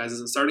 one of those guys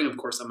isn't starting, of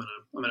course I'm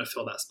gonna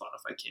fill that spot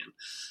if I can.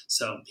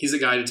 So he's a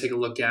guy to take a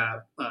look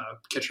at,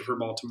 catcher for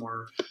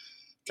Baltimore.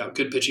 Got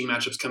good pitching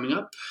matchups coming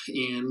up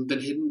and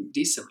been hitting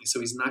decently. So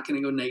he's not going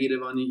to go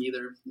negative on you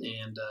either,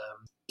 and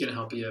going to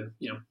help you,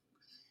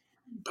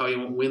 probably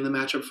won't win the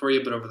matchup for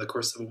you, but over the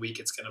course of a week,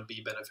 it's going to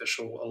be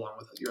beneficial along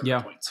with your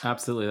other points.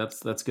 Absolutely.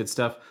 That's good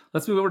stuff.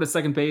 Let's move over to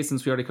second base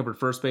since we already covered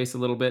first base a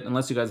little bit.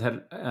 Unless you guys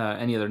had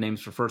any other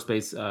names for first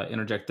base,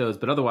 interject those.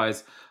 But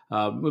otherwise,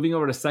 moving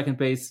over to second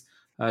base,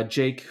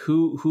 Jake,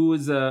 who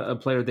is a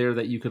player there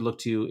that you could look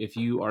to if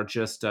you are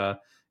just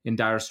in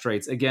dire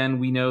straits? Again,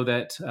 we know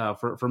that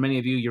for many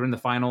of you, you're in the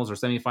finals or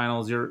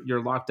semifinals,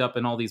 you're locked up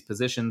in all these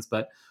positions,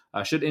 but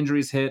should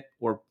injuries hit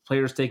or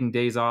players taking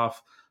days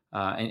off,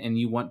 and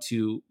you want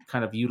to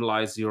kind of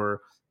utilize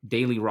your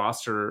daily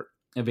roster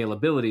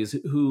availabilities,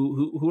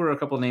 who are a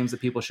couple of names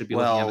that people should be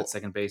looking at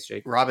second base,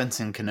 Jake?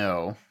 Robinson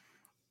Cano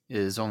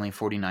is only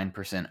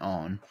 49%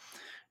 owned,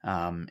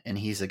 and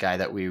he's a guy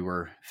that we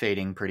were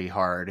fading pretty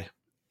hard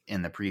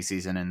in the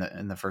preseason and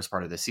in the first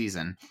part of the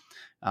season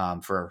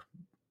for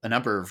a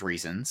number of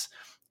reasons.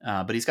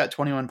 But he's got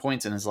 21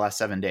 points in his last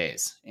 7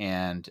 days,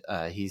 and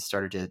he's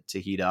started to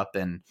heat up.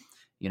 And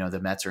the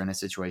Mets are in a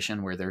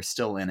situation where they're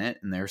still in it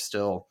and they're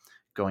still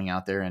going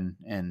out there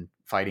and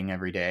fighting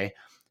every day.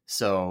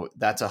 So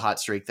that's a hot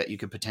streak that you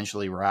could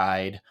potentially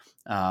ride.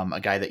 A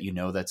guy that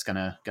that's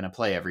gonna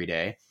play every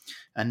day.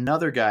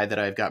 Another guy that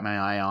I've got my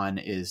eye on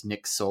is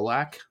Nick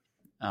Solak,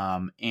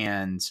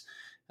 and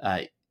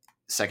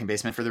second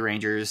baseman for the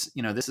Rangers.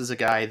 This is a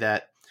guy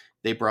that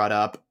they brought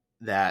up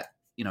that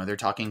they're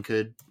talking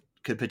could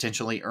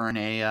potentially earn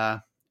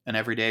an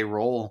everyday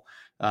role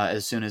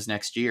as soon as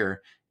next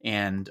year.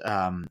 And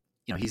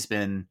he's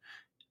been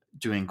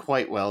doing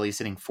quite well. He's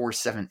hitting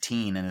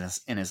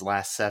 .417 in his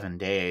last 7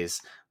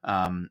 days,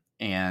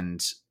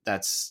 and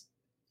that's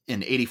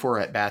in 84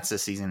 at bats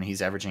this season.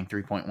 He's averaging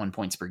 3.1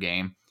 points per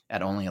game.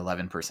 at only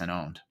 11%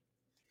 owned.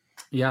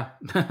 Yeah,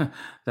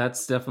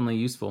 that's definitely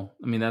useful.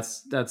 I mean,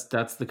 that's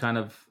the kind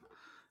of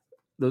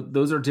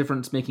those are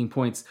difference making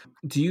points.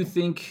 Do you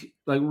think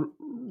like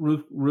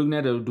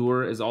Rougned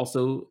Odor is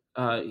also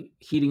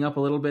heating up a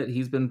little bit?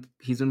 He's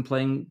been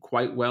playing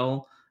quite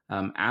well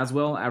as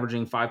well,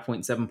 averaging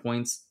 5.7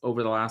 points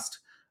over the last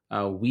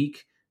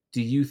week.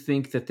 Do you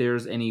think that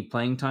there's any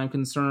playing time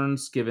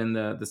concerns given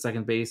the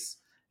second base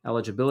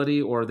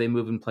eligibility, or are they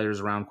moving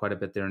players around quite a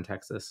bit there in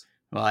Texas?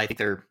 Well, I think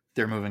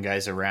they're moving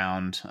guys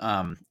around.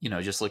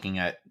 Just looking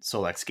at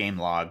Solak's game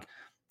log,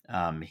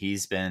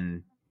 he's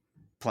been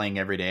playing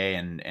every day,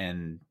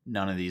 and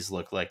none of these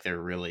look like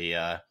they're really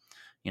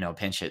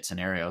pinch hit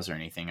scenarios or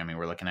anything. I mean,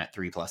 we're looking at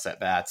 3+ at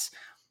bats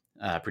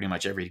pretty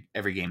much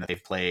every game that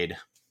they've played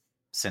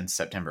since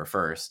September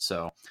 1st.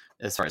 So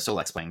as far as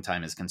Solak's playing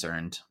time is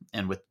concerned,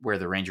 and with where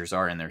the Rangers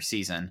are in their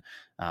season,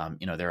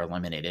 they're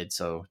eliminated.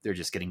 So they're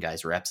just getting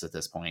guys reps at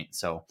this point.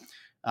 So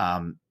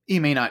he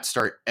may not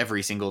start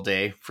every single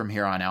day from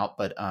here on out,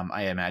 but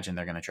I imagine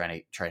they're going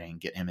to try to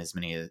get him as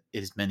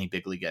many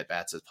big league at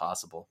bats as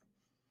possible.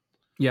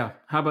 Yeah.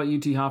 How about you,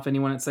 T. Hoff?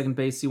 Anyone at second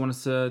base you want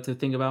us to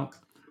think about?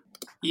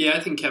 Yeah, I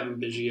think Kevin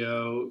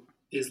Biggio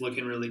is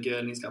looking really good,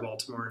 and he's got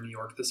Baltimore and New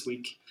York this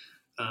week.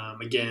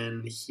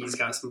 Again, he's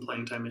got some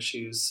playing time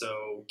issues,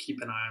 so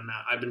keep an eye on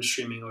that. I've been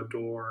streaming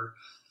Odor.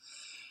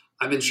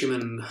 I've been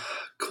streaming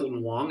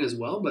Colton Wong as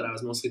well, but I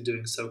was mostly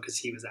doing so because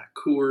he was at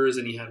Coors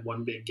and he had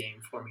one big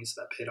game for me,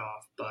 so that paid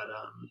off. But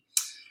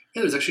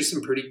there's actually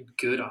some pretty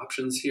good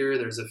options here.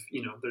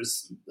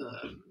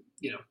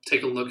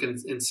 Take a look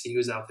and see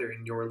who's out there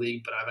in your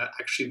league. But I've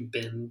actually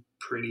been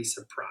pretty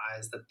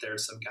surprised that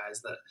there's some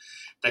guys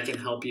that can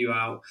help you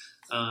out.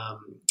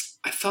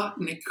 I thought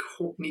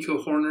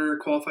Nico Horner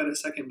qualified a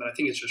second, but I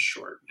think it's just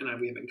short, and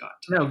we haven't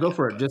got to. No, go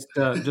for it.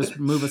 Just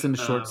move us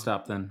into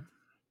shortstop then.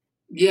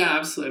 Yeah,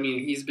 absolutely. I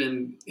mean, he's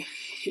been.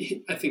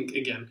 I think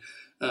again,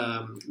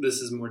 this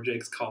is more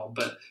Jake's call,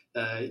 but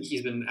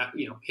he's been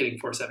hitting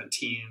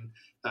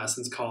 .417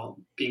 since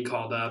being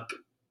called up.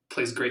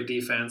 Plays great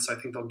defense. So I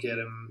think they'll get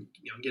him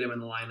in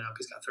the lineup.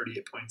 He's got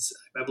 38 points,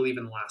 I believe,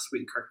 in the last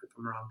week. Correct me if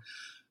I'm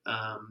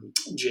wrong,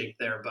 Jake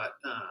there, but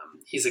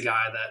he's a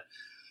guy that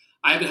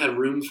I haven't had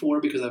room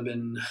for because I've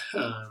been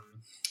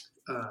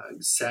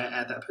set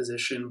at that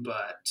position.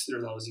 But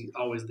there's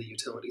always the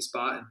utility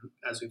spot, and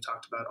as we've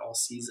talked about all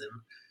season,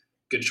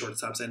 good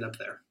shortstops end up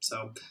there.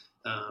 So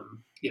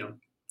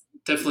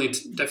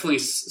definitely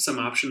some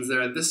options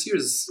there. This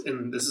year's,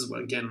 and this is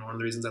one of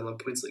the reasons I love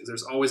points leagues.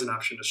 There's always an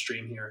option to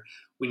stream here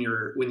when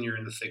you're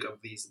in the thick of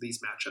these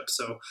matchups.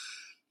 So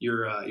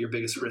your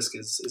biggest risk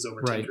is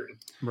over tinkering.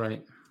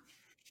 Right.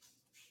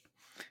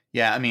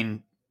 Yeah, I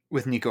mean,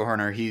 with Nico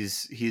Horner,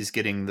 he's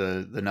getting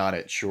the nod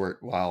at short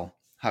while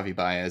Javi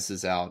Baez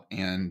is out,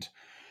 and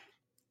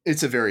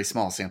it's a very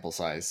small sample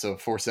size. So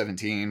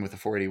 .417 with a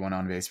 .481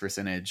 on base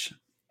percentage,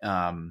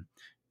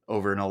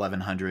 over an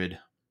 1100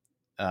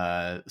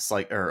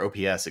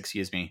 OPS,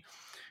 excuse me,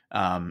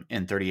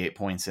 and 38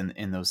 points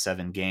in those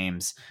 7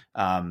 games.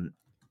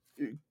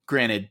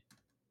 Granted,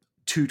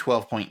 2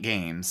 12-point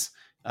games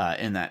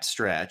in that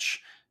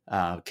stretch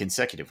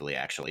consecutively,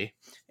 actually,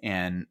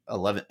 and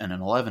an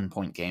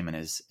 11-point game in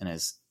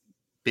his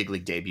big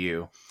league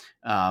debut.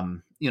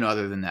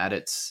 Other than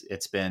that,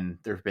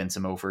 there've been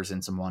some offers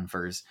and some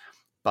one-fers,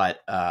 but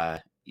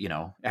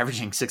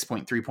averaging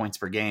 6.3 points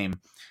per game.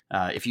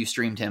 If you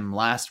streamed him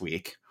last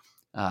week,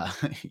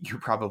 you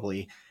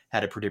probably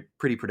had a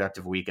pretty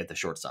productive week at the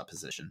shortstop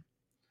position.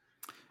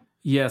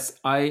 Yes,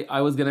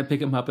 I was going to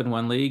pick him up in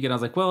one league, and I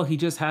was like, well, he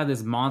just had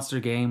this monster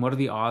game. What are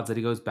the odds that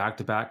he goes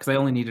back-to-back? Because I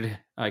only needed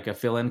like a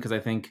fill-in because I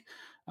think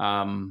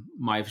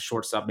my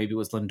shortstop, maybe it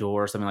was Lindor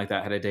or something like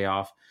that, had a day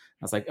off.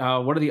 I was like,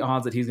 what are the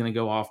odds that he's going to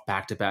go off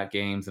back-to-back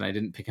games? And I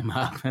didn't pick him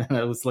up. And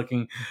I was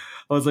looking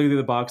through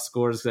the box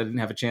scores because I didn't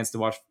have a chance to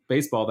watch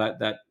baseball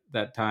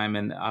that time,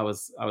 and I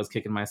was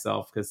kicking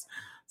myself because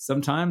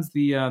sometimes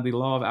the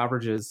law of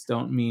averages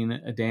don't mean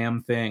a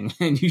damn thing,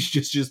 and you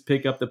should just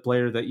pick up the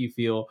player that you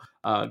feel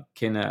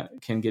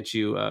can get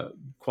you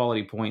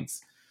quality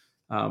points.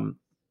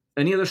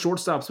 Any other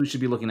shortstops we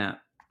should be looking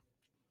at?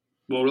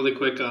 Well, really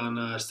quick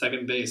on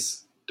second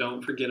base,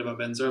 don't forget about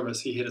Ben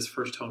Zobrist. He hit his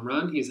first home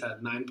run. He's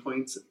had 9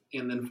 points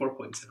and then 4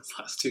 points in his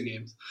last 2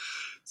 games.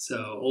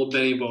 So old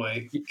Benny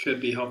boy could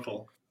be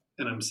helpful,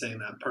 and I'm saying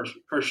that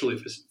partially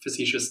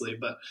facetiously,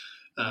 but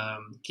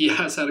he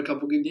has had a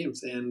couple good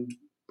games, and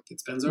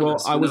it's Ben Zobrist.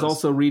 Well, I was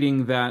also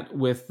reading that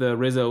with the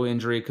Rizzo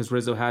injury, because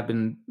Rizzo had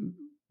been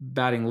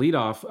batting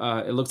leadoff,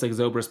 it looks like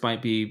Zobrist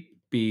might be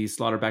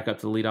slotted back up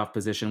to the leadoff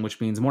position,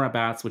 which means more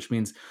at-bats, which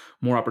means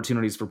more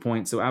opportunities for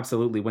points. So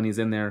absolutely, when he's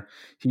in there,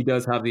 he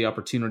does have the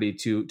opportunity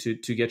to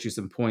get you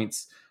some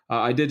points.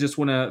 I did just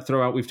want to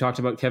throw out, we've talked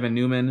about Kevin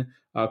Newman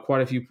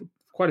quite a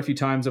few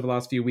times over the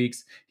last few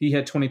weeks. He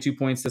had 22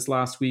 points this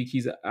last week.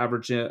 He's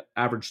averaged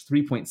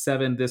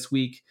 3.7 this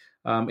week.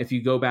 If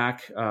you go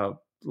back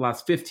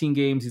last 15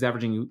 games, he's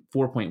averaging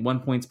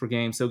 4.1 points per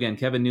game. So again,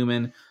 Kevin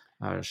Newman,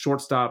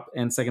 shortstop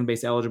and second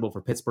base eligible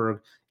for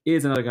Pittsburgh,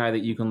 is another guy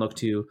that you can look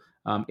to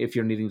if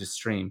you're needing to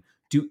stream.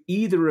 Do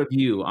either of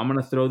you, I'm going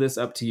to throw this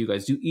up to you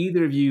guys, do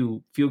either of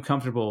you feel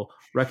comfortable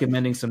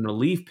recommending some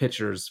relief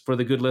pitchers for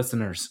the good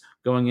listeners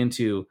going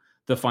into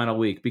the final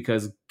week?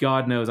 Because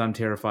God knows I'm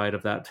terrified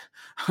of that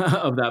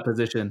of that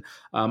position.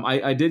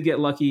 I did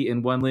get lucky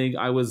in one league.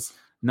 I was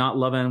not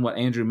loving what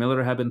Andrew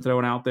Miller had been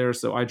throwing out there,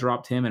 so I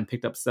dropped him and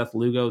picked up Seth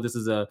Lugo. This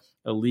is a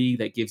league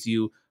that gives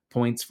you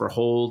points for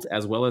holds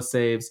as well as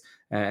saves,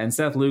 and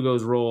Seth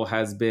Lugo's role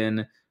has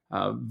been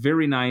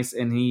very nice,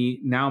 and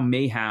he now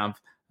may have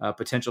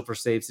potential for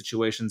save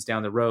situations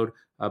down the road,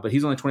 but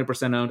he's only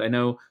 20% owned. I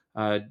know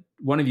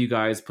one of you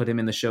guys put him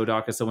in the show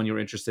doc as someone you were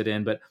interested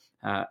in, but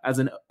as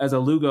a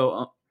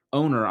Lugo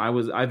owner,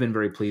 I've been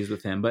very pleased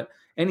with him. But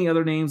any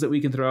other names that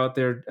we can throw out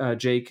there,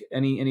 Jake?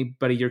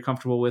 Anybody you're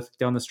comfortable with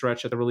down the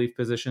stretch at the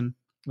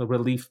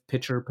relief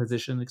pitcher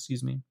position?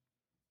 Excuse me.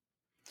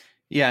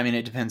 Yeah, I mean,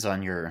 it depends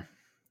on your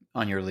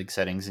league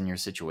settings and your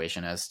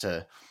situation as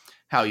to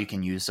how you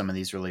can use some of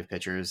these relief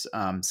pitchers.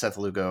 Seth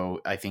Lugo,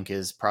 I think,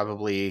 is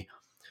probably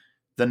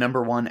the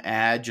number one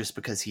ad just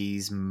because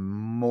he's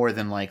more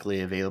than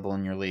likely available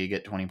in your league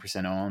at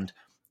 20% owned.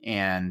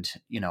 And,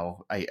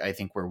 I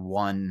think we're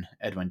one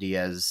Edwin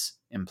Diaz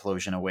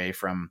implosion away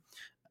from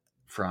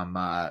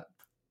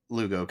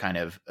Lugo kind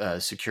of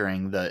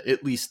securing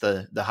at least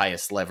the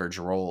highest leverage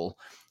role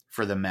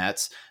for the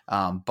Mets.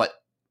 But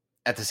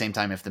at the same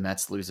time, if the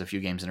Mets lose a few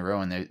games in a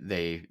row and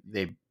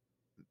they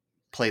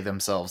play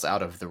themselves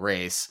out of the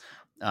race,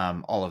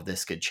 all of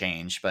this could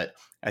change. But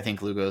I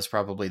think Lugo is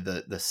probably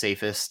the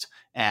safest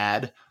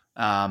ad.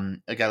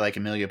 A guy like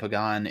Emilio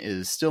Pagan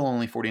is still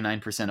only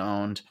 49%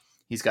 owned.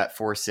 He's got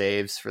 4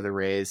 saves for the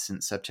Rays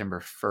since September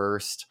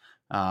 1st.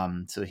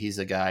 So he's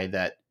a guy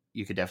that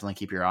you could definitely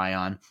keep your eye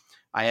on.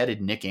 I added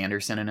Nick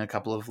Anderson in a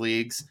couple of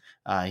leagues.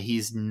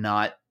 He's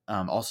not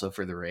also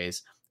for the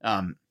Rays.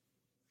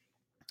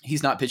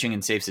 He's not pitching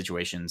in save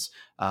situations,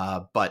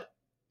 but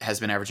has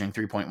been averaging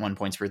 3.1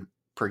 points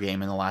per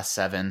game in the last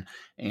 7.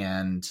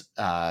 And,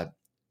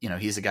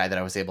 he's a guy that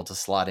I was able to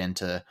slot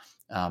into.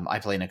 I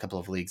play in a couple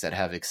of leagues that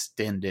have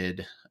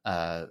extended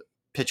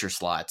pitcher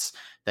slots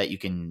that you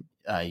can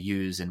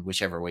use in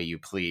whichever way you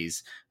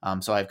please.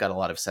 So I've got a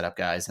lot of setup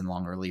guys and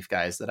long relief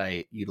guys that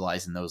I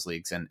utilize in those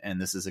leagues.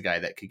 And this is a guy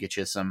that could get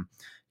you some,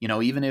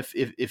 even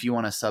if you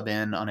want to sub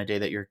in on a day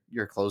that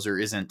your closer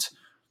isn't,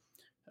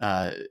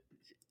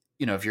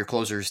 if your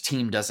closer's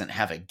team doesn't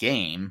have a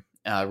game,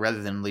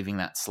 rather than leaving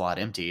that slot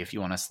empty, if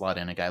you want to slot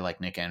in a guy like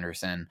Nick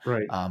Anderson,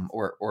 right,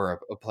 or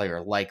a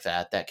player like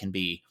that can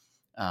be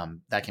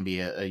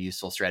a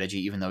useful strategy,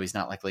 even though he's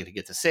not likely to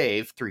get to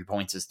save. 3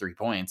 points is 3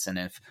 points. And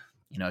if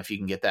you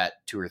can get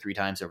that 2 or 3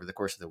 times over the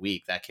course of the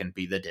week, that can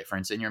be the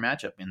difference in your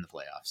matchup in the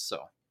playoffs.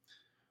 So.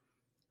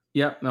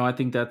 Yeah, no, I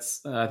think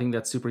that's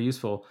super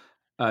useful.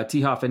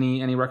 T-Hoff,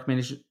 any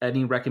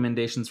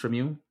recommendations from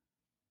you?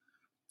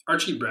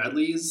 Archie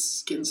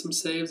Bradley's getting some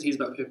saves. He's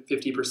about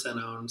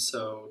 50% owned,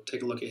 so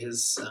take a look at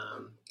his.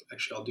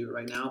 Actually, I'll do it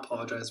right now.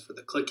 Apologize for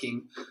the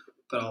clicking,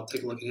 but I'll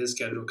take a look at his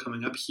schedule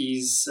coming up.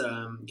 He's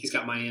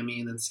got Miami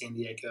and then San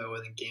Diego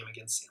and then game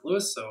against St.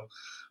 Louis, so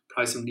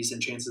probably some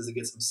decent chances to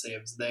get some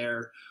saves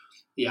there.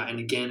 Yeah, and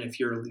again, if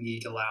your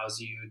league allows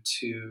you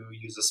to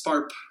use a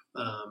SPARP,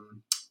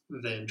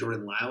 then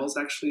Jordan Lyles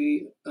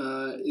actually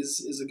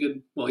is a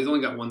good. Well, he's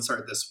only got 1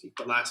 start this week,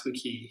 but last week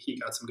he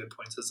got some good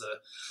points as a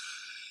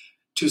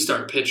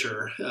 2-start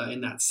pitcher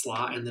in that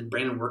slot. And then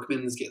Brandon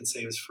Workman is getting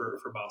saves for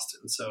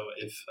Boston. So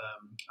if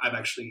I've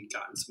actually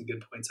gotten some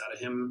good points out of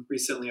him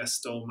recently, I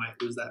still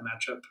might lose that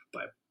matchup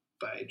by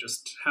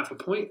just half a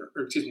point,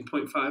 or excuse me,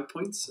 0.5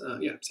 points.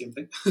 Yeah, same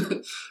thing.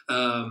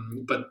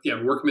 But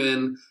yeah,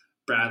 Workman,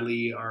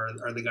 Bradley are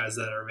the guys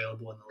that are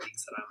available in the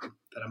leagues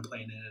that I'm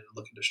playing in and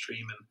looking to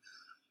stream. And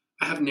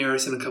I have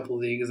Neris in a couple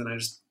of leagues, and I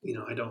just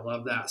I don't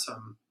love that, so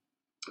I'm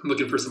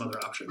looking for some other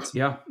options.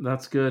 Yeah,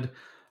 that's good.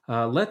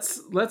 Let's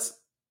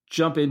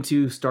jump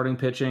into starting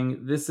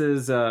pitching. This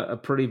is a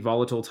pretty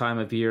volatile time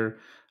of year.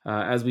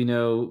 As we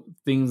know,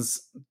 things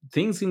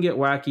can get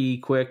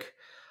wacky quick.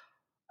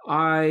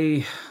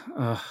 Noah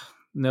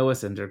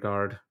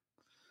Syndergaard.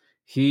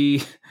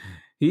 He's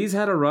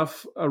had a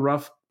rough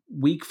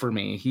week for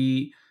me.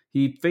 He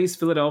faced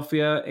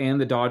Philadelphia and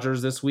the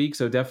Dodgers this week,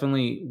 so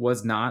definitely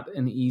was not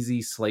an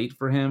easy slate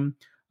for him.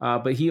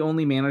 But he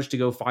only managed to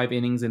go 5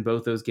 innings in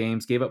both those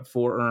games, gave up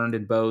 4 earned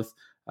in both,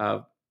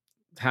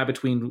 had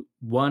between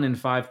 1 and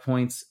 5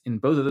 points in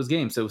both of those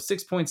games. So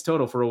 6 points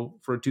total for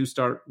a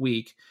 2-start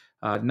week.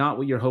 Not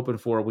what you're hoping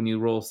for when you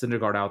roll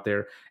Syndergaard out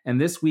there. And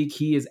this week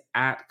he is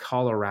at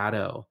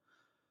Colorado.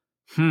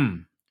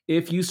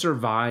 If you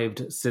survived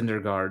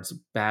Syndergaard's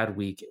bad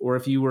week, or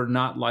if you were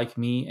not like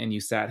me and you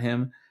sat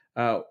him,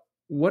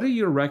 what are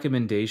your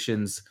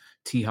recommendations,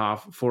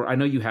 T-Hoff, for, I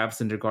know you have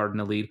Syndergaard in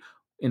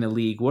a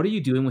league. What are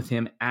you doing with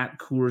him at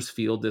Coors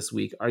Field this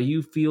week? Are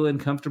you feeling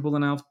comfortable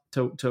enough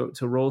to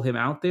roll him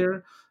out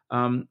there?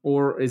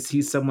 Or is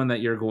he someone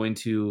that you're going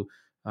to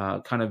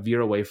kind of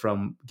veer away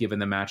from given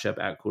the matchup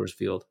at Coors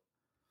Field?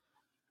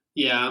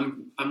 Yeah,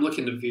 I'm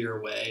looking to veer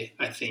away.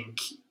 I think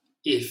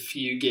if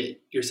you get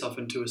yourself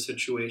into a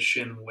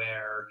situation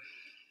where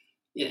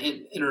Yeah,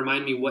 and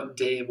remind me what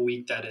day of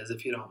week that is,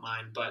 if you don't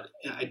mind. But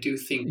I do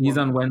think he's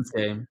on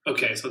Wednesday.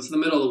 Okay, so it's the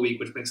middle of the week,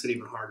 which makes it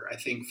even harder. I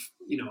think,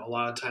 a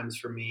lot of times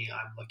for me,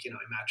 I'm looking at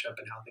my matchup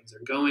and how things are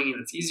going, and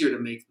it's easier to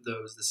make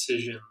those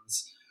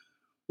decisions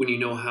when you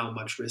know how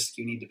much risk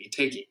you need to be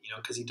taking,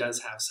 because he does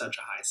have such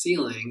a high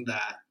ceiling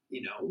that,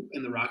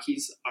 and the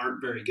Rockies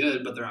aren't very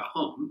good, but they're at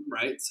home,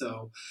 right?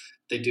 So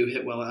they do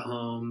hit well at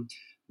home.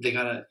 They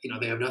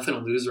they have nothing to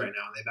lose right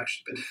now. They've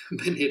actually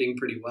been hitting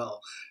pretty well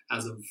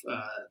as of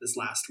this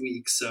last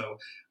week. So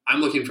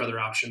I'm looking for other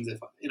options. And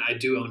I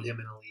do own him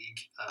in a league.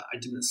 I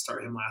didn't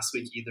start him last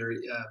week either,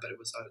 but it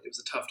was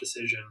a tough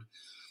decision.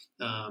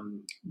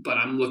 But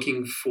I'm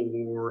looking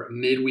for a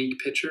midweek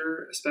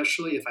pitcher,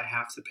 especially if I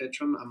have to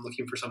pitch him. I'm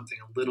looking for something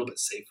a little bit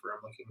safer.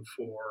 I'm looking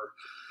for,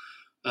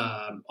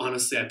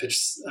 honestly, I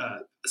pitched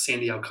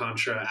Sandy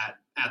Alcantara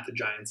at the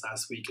Giants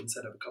last week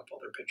instead of a couple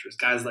other pitchers.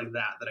 Guys like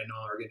that I know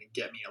are going to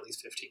get me at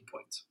least 15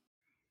 points.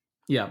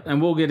 Yeah,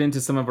 and we'll get into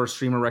some of our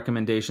streamer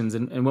recommendations.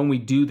 And when we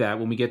do that,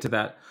 when we get to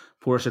that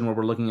portion where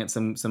we're looking at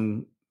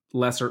some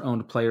lesser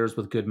owned players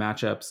with good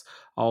matchups,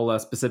 I'll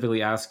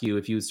specifically ask you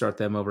if you would start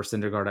them over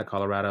Syndergaard at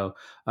Colorado.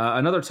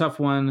 Another tough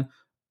one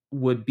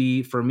would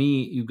be, for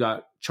me, you've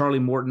got Charlie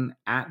Morton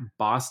at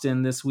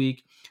Boston this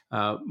week.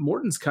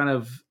 Morton's kind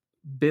of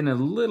been a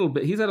little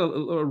bit, he's had a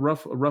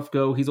rough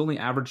go. He's only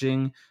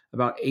averaging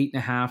about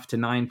 8.5 to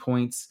 9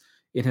 points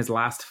in his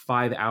last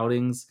 5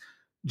 outings.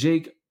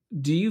 Jake,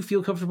 do you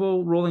feel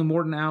comfortable rolling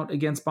Morton out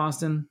against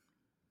Boston?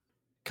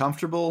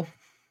 Comfortable?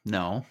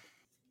 No.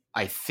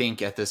 I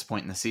think at this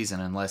point in the season,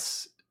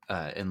 unless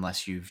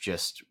you've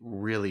just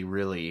really,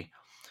 really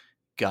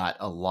got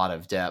a lot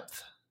of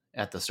depth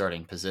at the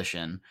starting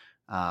position,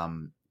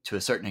 to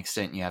a certain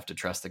extent, you have to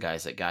trust the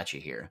guys that got you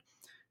here.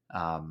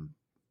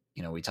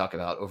 We talk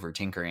about over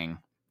tinkering,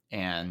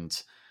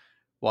 and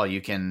while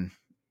you can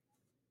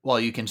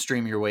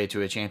stream your way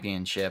to a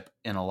championship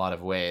in a lot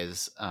of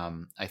ways,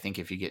 I think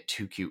if you get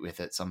too cute with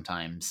it,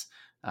 sometimes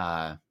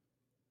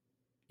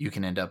you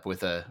can end up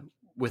with a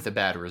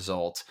bad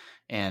result.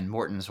 And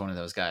Morton's one of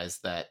those guys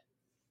that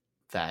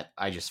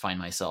I just find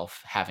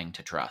myself having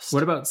to trust.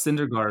 What about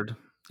Syndergaard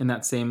in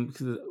that same?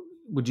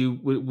 Would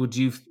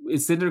you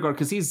is Syndergaard,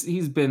 because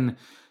he's been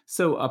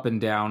so up and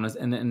down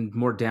and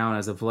more down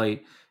as of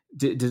late?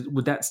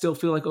 Would that still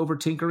feel like over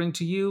tinkering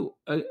to you,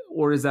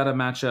 or is that a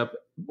matchup,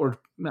 or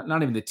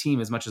not even the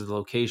team as much as the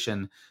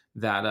location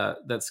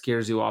that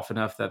scares you off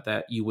enough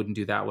that you wouldn't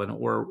do that one,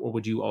 or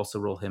would you also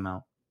roll him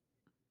out?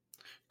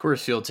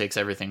 Coors Field takes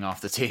everything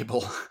off the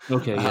table.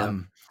 Okay, yeah.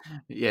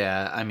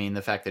 Yeah, I mean,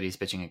 the fact that he's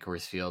pitching at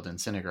Coors Field and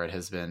Syndergaard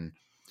has been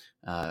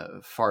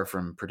far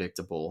from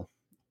predictable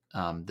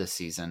this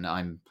season.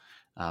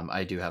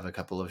 I do have a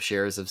couple of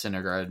shares of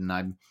Syndergaard, and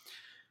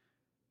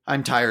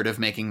I'm tired of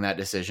making that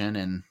decision.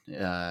 And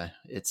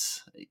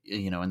it's,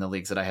 in the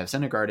leagues that I have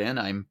Syndergaard in,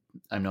 I'm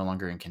no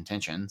longer in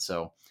contention.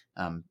 So,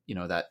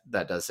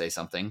 that does say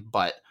something,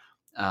 but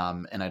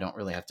and I don't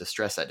really have to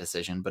stress that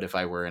decision. But if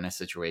I were in a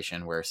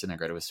situation where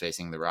Syndergaard was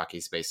facing the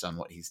Rockies based on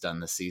what he's done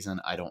this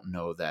season, I don't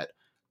know that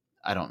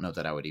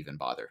I would even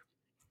bother.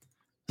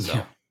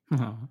 So,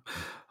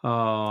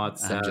 oh,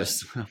 it's sad.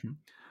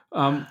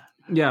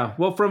 Yeah.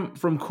 Well, from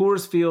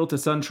Coors Field to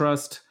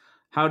SunTrust,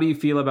 how do you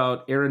feel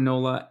about Aaron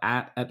Nola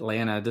at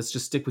Atlanta? Let's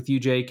just stick with you,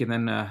 Jake, and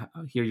then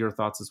hear your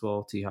thoughts as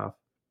well, T-Hop.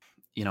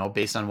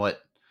 Based on what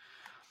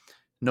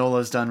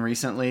Nola's done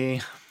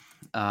recently,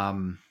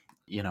 I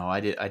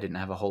didn't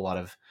have a whole lot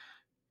of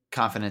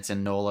confidence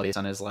in Nola based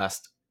on his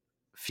last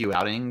few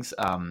outings.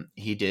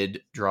 He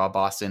did draw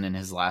Boston in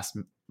his last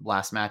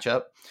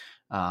matchup,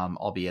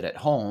 albeit at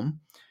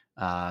home,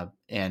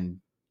 and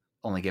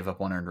only gave up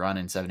 1 earned run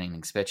in 7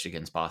 innings pitched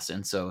against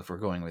Boston. So if we're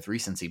going with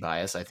recency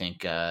bias, I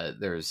think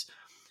there is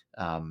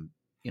a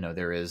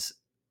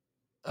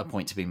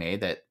point to be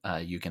made that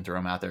you can throw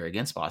him out there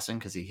against Boston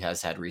because he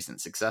has had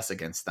recent success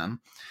against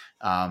them.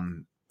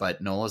 But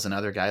Nola's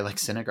another guy like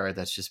Syndergaard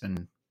that's just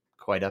been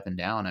quite up and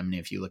down. I mean,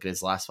 if you look at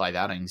his last 5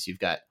 outings, you've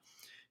got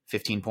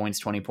 15 points,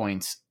 20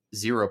 points,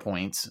 0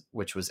 points,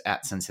 which was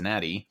at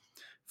Cincinnati,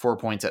 4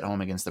 points at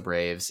home against the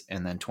Braves,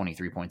 and then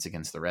 23 points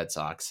against the Red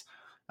Sox.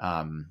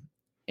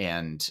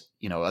 And,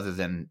 other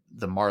than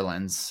the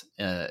Marlins,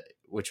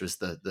 which was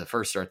the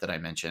first start that I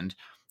mentioned,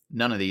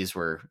 none of these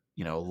were,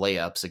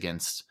 layups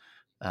against,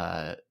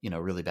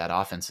 really bad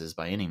offenses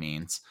by any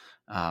means.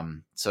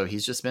 So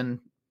he's just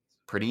been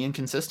pretty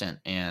inconsistent.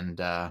 And,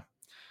 I'm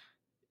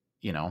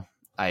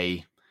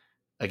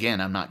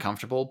not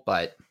comfortable,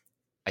 but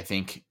I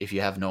think if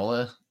you have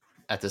Nola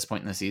at this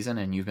point in the season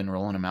and you've been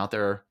rolling him out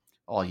there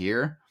all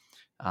year,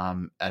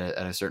 at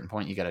a certain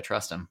point, you got to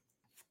trust him.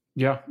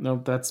 Yeah, no,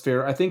 that's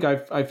fair. I think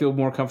I feel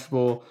more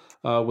comfortable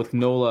with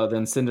Nola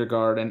than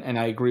Syndergaard, and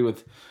I agree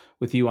with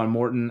you on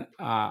Morton.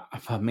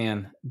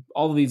 Man,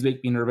 all of these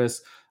make me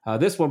nervous.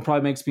 This one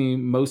probably makes me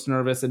most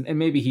nervous, and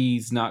maybe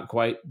he's not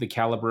quite the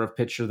caliber of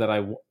pitcher that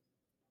I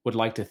would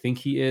like to think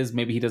he is.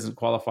 Maybe he doesn't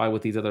qualify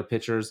with these other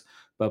pitchers.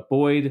 But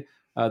Boyd,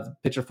 the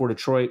pitcher for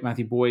Detroit,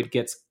 Matthew Boyd,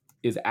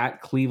 is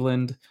at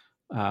Cleveland.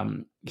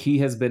 He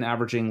has been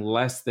averaging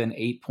less than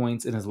 8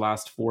 points in his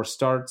last 4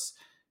 starts.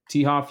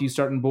 T-Hoff, you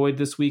starting Boyd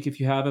this week if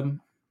you have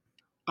him?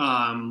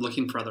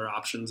 Looking for other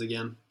options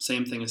again.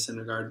 Same thing as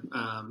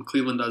Syndergaard.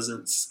 Cleveland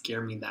doesn't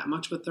scare me that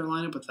much with their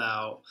lineup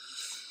without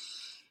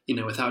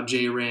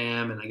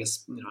J-Ram, and I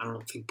guess, I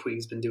don't think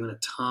Puig's been doing a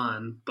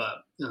ton,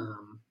 but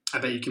I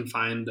bet you can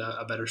find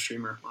a better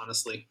streamer,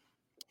 honestly.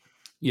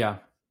 Yeah,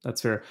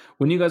 that's fair.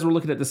 When you guys were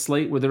looking at the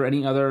slate, were there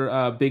any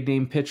other big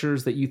name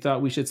pitchers that you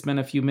thought we should spend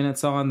a few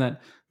minutes on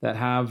that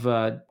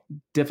have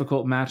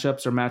difficult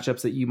matchups or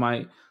matchups that you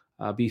might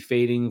be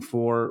fading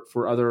for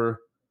other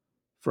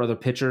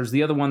pitchers?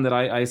 The other one that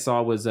I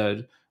saw was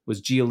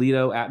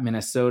Giolito at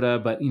Minnesota,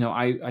 but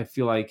I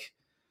feel like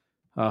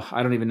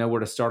I don't even know where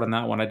to start on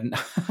that one.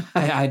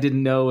 I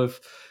didn't know if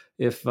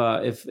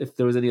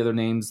there was any other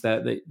names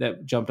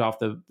that jumped off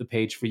the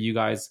page for you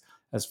guys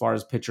as far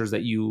as pitchers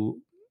that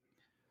you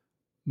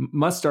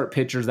must start,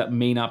 pitchers that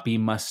may not be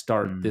must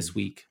start this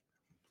week.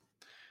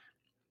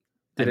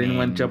 Did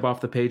anyone jump off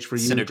the page for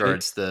you?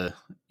 Syndergaard's the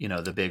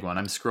big one.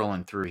 I'm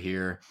scrolling through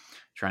here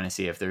trying to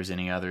see if there's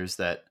any others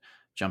that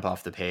jump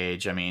off the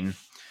page. I mean,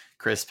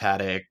 Chris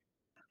Paddock.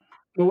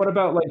 Well, what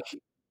about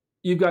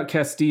you've got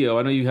Castillo?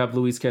 I know you have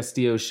Luis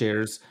Castillo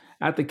shares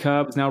at the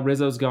Cubs. Now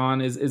Rizzo's gone.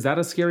 Is that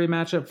a scary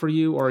matchup for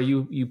you, or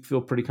you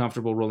feel pretty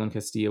comfortable rolling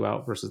Castillo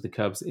out versus the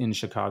Cubs in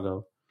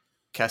Chicago?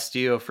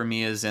 Castillo for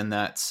me is in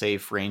that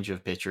safe range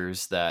of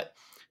pitchers that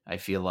I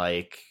feel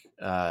like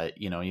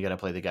you got to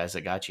play the guys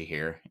that got you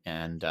here,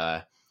 and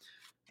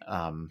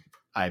I'm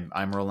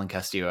rolling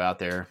Castillo out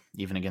there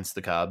even against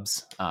the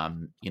Cubs.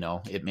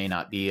 It may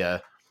not be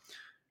a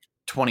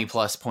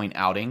 20+ point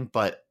outing,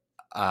 but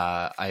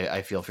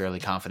I feel fairly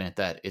confident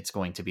that it's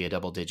going to be a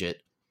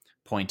double-digit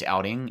point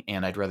outing,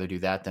 and I'd rather do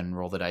that than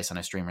roll the dice on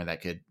a streamer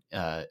that could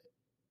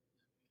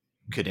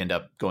end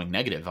up going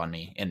negative on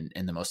me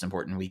in the most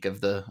important week of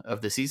the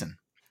season.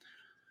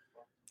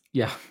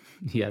 Yeah.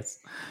 Yes.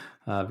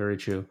 Very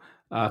true.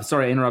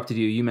 Sorry, I interrupted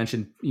you. You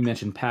mentioned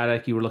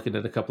Paddock. You were looking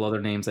at a couple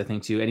other names, I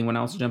think, too. Anyone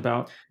else jump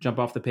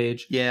off the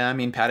page? Yeah, I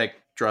mean, Paddock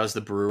draws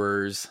the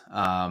Brewers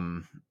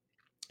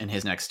in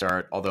his next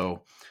start,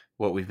 although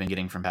what we've been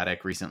getting from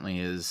Paddock recently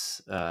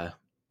is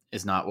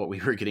not what we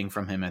were getting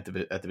from him at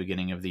the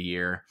beginning of the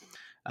year.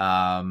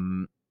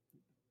 I'm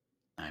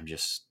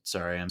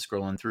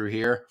scrolling through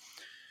here.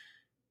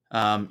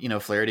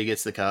 Flaherty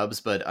gets the Cubs,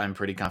 but I'm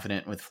pretty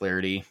confident with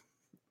Flaherty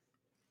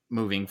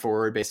moving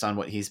forward based on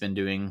what he's been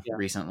doing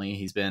recently.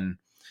 He's been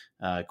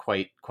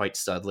quite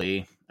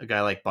studly. A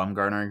guy like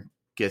Bumgarner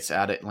gets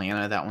at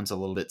Atlanta. That one's a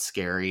little bit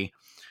scary.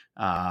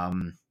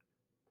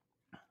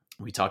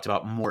 We talked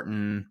about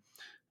Morton.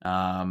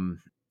 Scherzer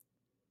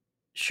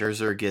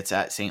gets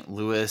at St.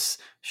 Louis.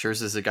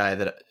 Scherzer's a guy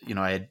that,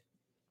 I had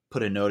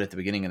put a note at the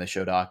beginning of the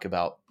show, Doc,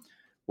 about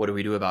what do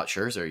we do about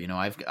Scherzer?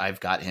 I've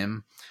got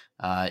him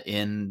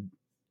in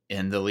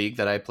the league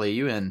that I play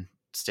you in,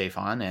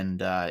 Stefan,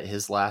 and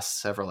his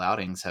last several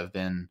outings have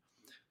been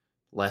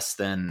less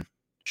than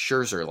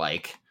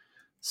Scherzer-like.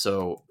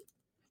 So,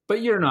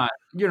 but you're not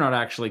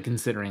actually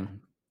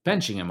considering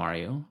benching him, are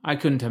you? I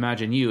couldn't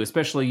imagine you,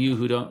 especially you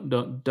who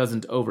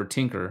doesn't over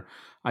tinker.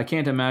 I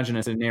can't imagine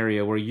a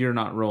scenario where you're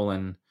not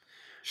rolling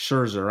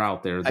Scherzer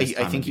out there. I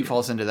think he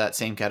falls into that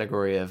same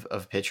category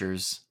of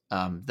pitchers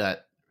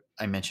that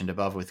I mentioned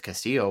above with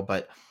Castillo,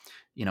 but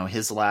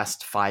his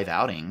last 5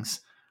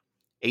 outings,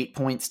 8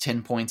 points,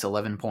 10 points,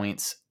 11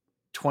 points,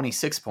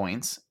 26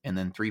 points, and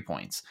then 3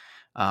 points.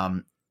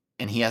 And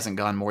he hasn't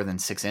gone more than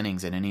 6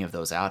 innings in any of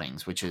those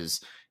outings, which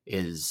is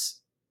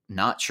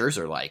not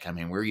Scherzer-like. I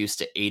mean, we're used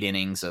to 8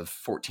 innings of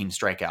 14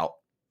 strikeout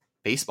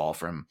baseball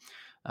from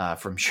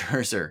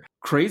Scherzer.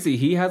 Crazy.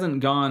 He hasn't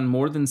gone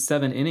more than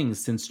 7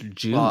 innings since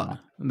June.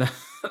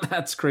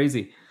 That's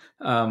crazy.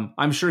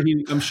 I'm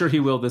sure he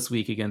will this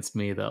week against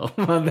me, though.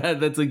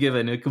 That's a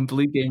given. A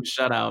complete game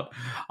shutout.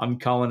 I'm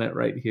calling it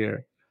right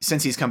here.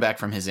 Since he's come back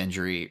from his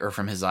injury or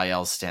from his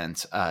IL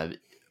stint, I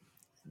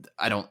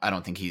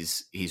don't think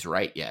he's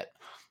right yet.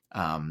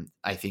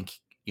 I think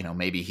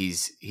maybe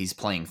he's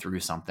playing through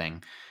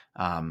something,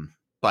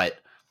 but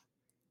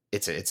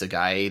it's a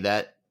guy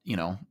that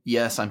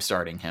yes, I'm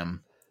starting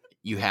him.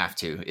 You have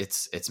to.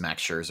 It's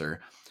Max Scherzer,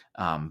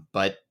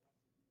 but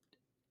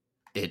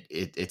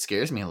it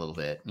scares me a little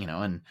bit,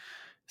 and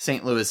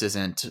St. Louis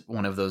isn't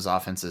one of those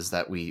offenses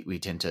that we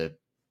tend to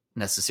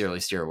necessarily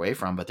steer away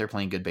from, but they're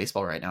playing good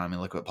baseball right now. I mean,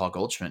 look what Paul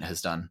Goldschmidt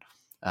has done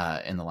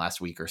in the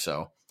last week or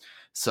so.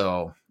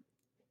 So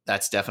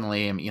that's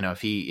definitely,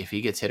 if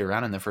he gets hit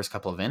around in the first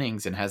couple of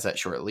innings and has that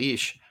short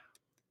leash,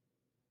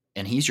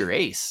 and he's your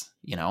ace,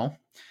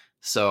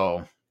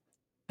 so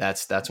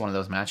that's one of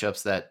those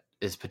matchups that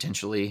is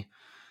potentially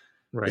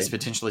scary.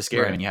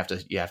 Right. I mean,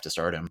 you have to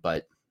start him,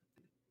 but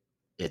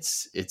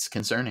it's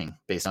concerning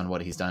based on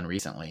what he's done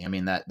recently. I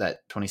mean,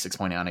 that 26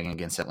 point outing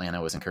against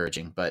Atlanta was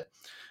encouraging, but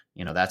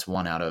that's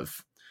one out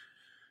of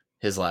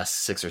his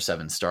last 6 or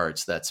 7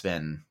 starts that's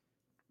been,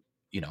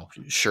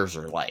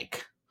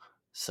 Scherzer-like.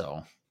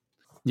 So,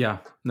 yeah,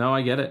 no,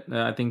 I get it.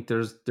 I think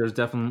there's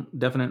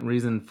definite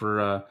reason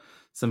for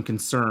some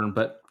concern,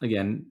 but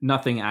again,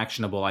 nothing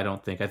actionable. I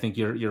don't think. I think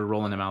you're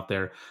rolling him out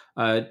there.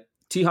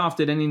 T-Hoff,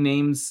 did any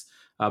names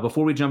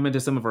before we jump into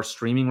some of our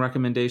streaming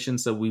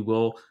recommendations? So we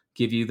will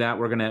give you that.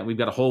 We've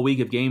got a whole week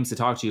of games to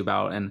talk to you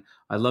about, and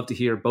I'd love to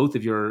hear both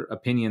of your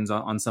opinions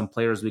on some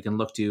players we can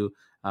look to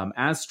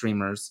as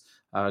streamers.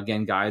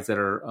 Again, guys that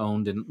are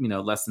owned in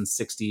less than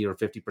 60 or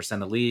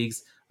 50% of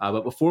leagues.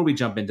 But before we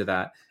jump into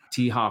that,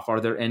 T-Hoff, are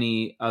there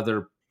any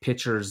other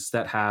pitchers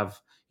that have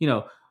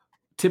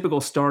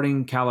typical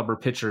starting caliber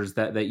pitchers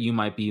that you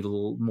might be a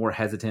little more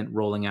hesitant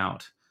rolling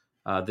out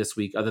this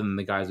week, other than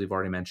the guys we've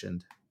already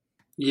mentioned?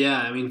 Yeah,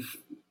 I mean,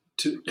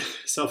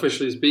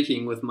 selfishly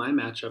speaking, with my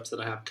matchups that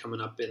I have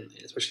coming up in,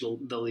 especially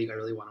the league I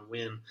really want to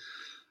win.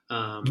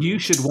 You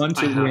should want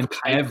to win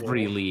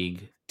every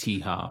league,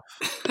 T-Hoff.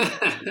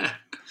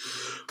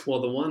 Well,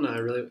 the one I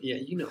really,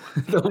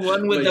 the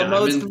one with the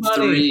most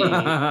money.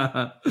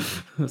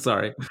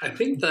 Sorry. I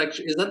think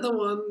is that the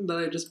one that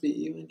I just beat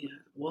you in? Yeah.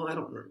 Well, I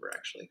don't remember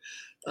actually.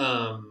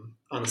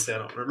 Honestly, I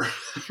don't remember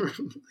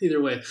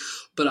either way.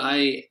 But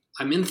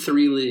I'm in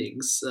 3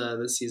 leagues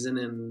this season,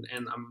 and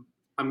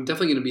I'm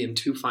definitely going to be in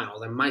 2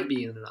 finals. I might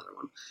be in another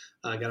one.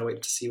 I got to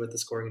wait to see what the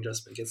scoring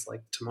adjustment gets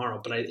like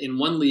tomorrow. But in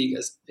one league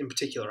in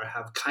particular, I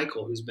have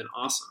Keuchel, who's been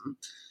awesome.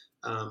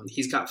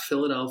 He's got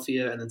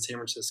Philadelphia and then San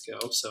Francisco.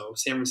 So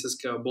San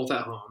Francisco, both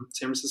at home.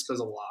 San Francisco's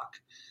a lock,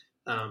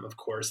 of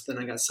course. Then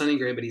I got Sonny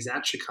Gray, but he's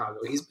at Chicago.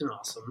 He's been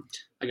awesome.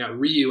 I got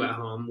Ryu at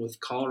home with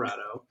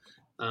Colorado.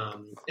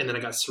 And then I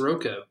got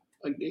Soroka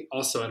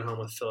also at home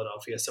with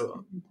Philadelphia.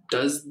 So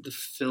does the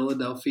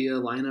Philadelphia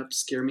lineup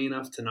scare me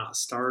enough to not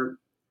start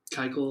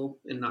Keuchel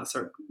and not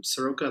start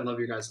Soroka? I'd love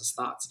your guys'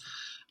 thoughts.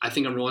 I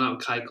think I'm rolling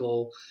out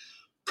Keuchel.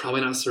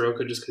 Probably not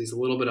Soroka just because he's a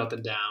little bit up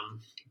and down.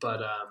 But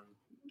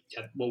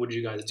yeah, what would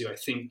you guys do? I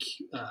think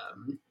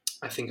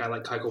I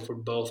like Keuchel for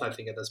both. I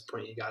think at this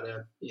point you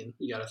gotta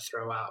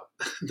throw out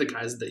the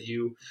guys that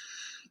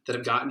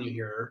have gotten you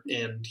here,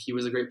 and he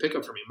was a great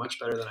pickup for me, much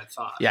better than I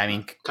thought. Yeah, I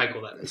mean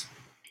Keuchel, that is.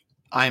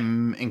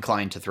 I'm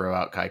inclined to throw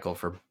out Keuchel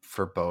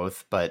for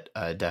both, but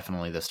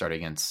definitely the start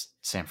against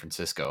San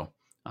Francisco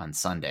on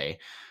Sunday.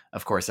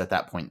 Of course, at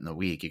that point in the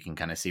week, you can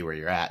kind of see where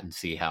you're at and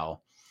see how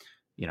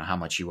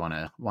much you want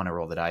to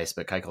roll the dice.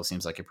 But Keuchel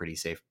seems like a pretty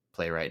safe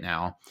play right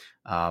now.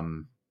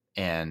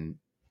 And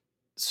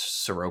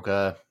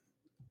Soroka,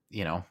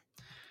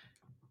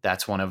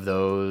 that's one of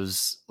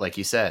those, like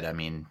you said, I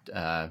mean,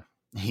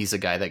 he's a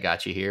guy that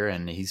got you here,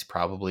 and he's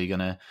probably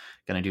gonna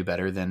do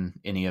better than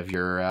any of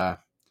your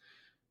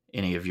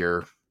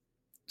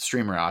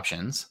streamer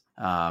options.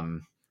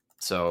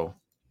 So,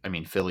 I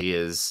mean, Philly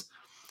is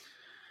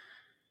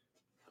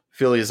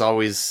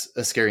always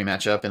a scary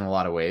matchup in a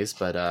lot of ways,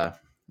 but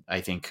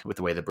I think with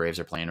the way the Braves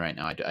are playing right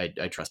now,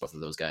 I trust both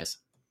of those guys.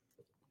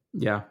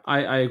 Yeah,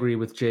 I agree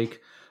with Jake.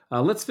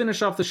 Let's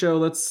finish off the show.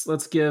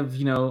 Let's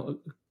give a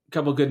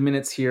couple good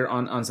minutes here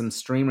on some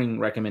streaming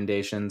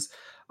recommendations.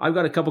 I've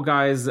got a couple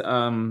guys that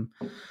I'm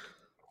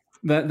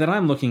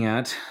looking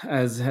at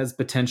as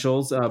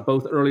potentials,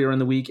 both earlier in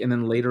the week and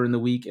then later in the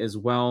week as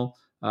well.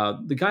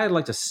 The guy I'd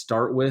like to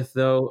start with,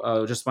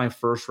 though, just my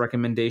first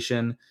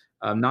recommendation,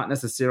 not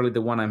necessarily the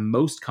one I'm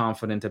most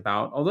confident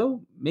about,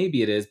 although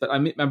maybe it is, but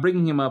I'm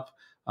bringing him up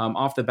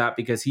off the bat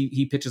because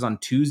he pitches on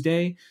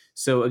Tuesday.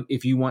 So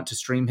if you want to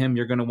stream him,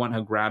 you're going to want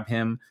to grab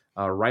him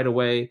right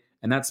away.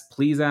 And that's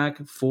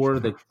Plesac for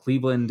the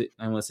Cleveland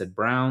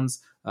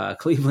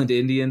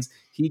Indians.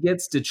 He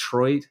gets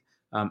Detroit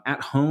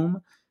at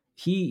home.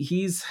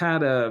 He's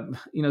had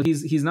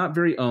he's not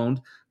very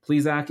owned.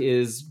 Plesac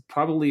is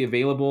probably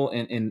available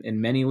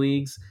in many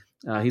leagues.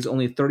 He's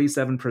only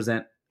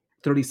 37%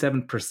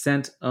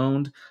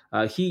 owned.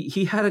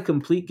 He had a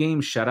complete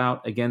game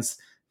shutout against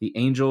the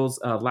Angels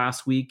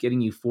last week,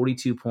 getting you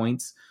 42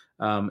 points.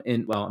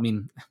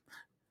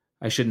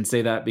 I shouldn't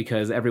say that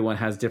because everyone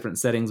has different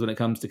settings when it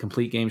comes to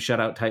complete game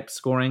shutout type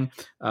scoring.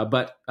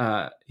 But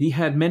he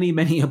had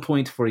many a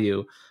point for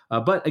you.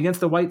 But against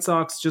the White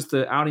Sox, just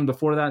the outing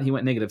before that, he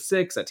went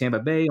 -6 at Tampa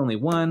Bay, only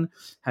 1,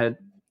 had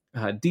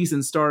a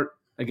decent start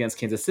against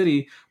Kansas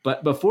City.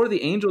 But before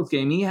the Angels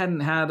game, he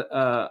hadn't had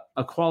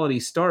a quality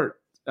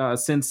start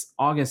since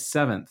August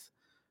 7th.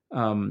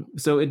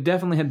 So it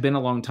definitely had been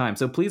a long time.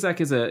 So Plesac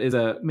is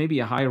a maybe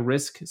a high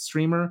risk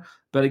streamer,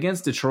 but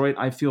against Detroit,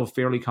 I feel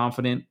fairly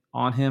confident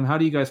on him. How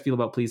do you guys feel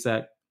about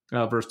Plesac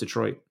versus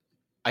Detroit?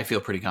 I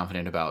feel pretty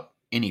confident about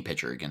any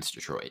pitcher against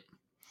Detroit.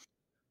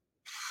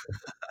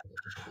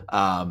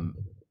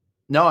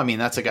 No, I mean,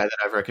 that's a guy that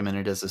I've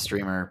recommended as a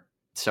streamer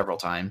several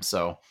times.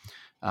 So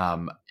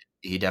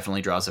he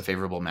definitely draws a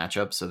favorable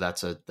matchup. So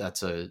that's a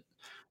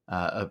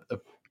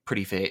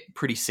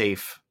pretty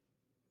safe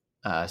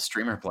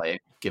streamer play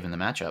given the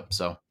matchup.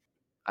 So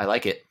I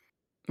like it.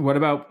 What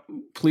about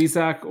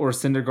Plesac or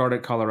Syndergaard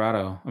at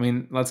Colorado? I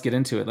mean, let's get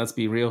into it. Let's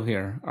be real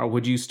here. Or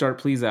would you start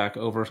Plesac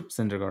over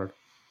Syndergaard?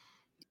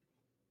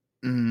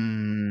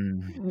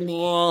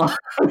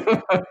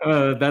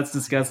 That's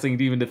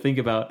disgusting even to think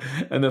about.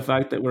 And the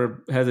fact that we're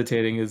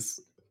hesitating is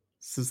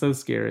so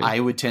scary. I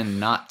would tend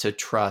not to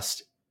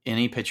trust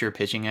any pitcher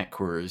pitching at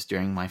Coors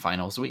during my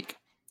finals week.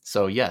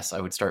 So yes,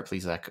 I would start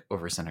Plesac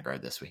over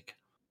Syndergaard this week.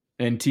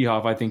 And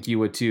T-Hoff, I think you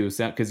would too,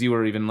 because you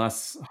were even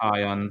less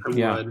high on. I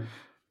would.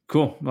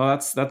 Cool. Well,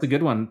 that's a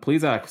good one.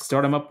 Plesac,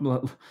 start him up,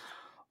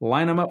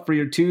 line them up for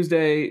your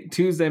Tuesday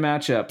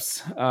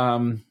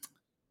matchups.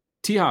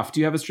 T-Hoff, do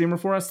you have a streamer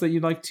for us that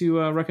you'd like to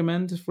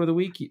recommend for the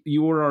week?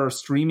 You were our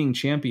streaming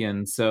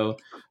champion, so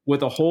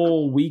with a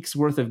whole week's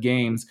worth of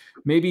games,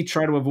 maybe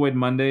try to avoid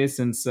Monday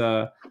since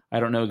I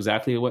don't know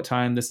exactly what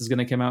time this is going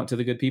to come out to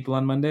the good people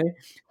on Monday,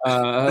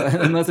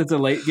 unless it's a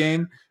late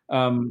game.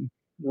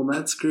 Well,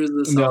 that screws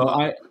this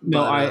up.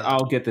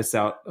 I'll get this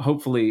out.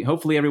 Hopefully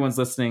everyone's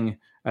listening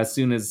as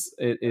soon as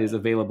it is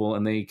available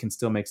and they can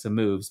still make some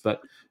moves. But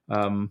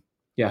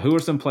who are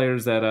some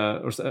players that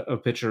or a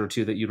pitcher or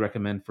two that you'd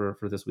recommend for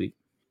this week?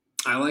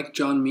 I like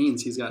John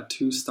Means. He's got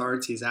 2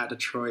 starts. He's at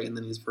Detroit and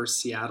then he's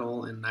versus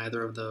Seattle, and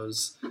neither of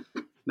those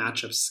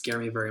matchups scare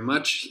me very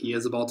much. He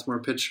is a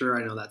Baltimore pitcher.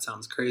 I know that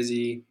sounds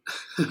crazy,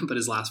 but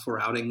his last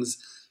 4 outings,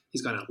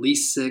 he's gone at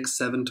least 6,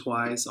 7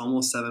 twice,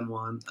 almost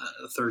 7-1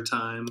 a third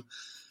time.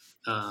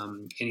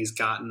 And he's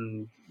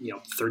gotten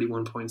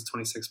 31 points,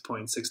 26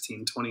 points,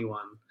 16, 21.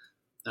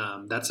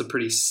 That's a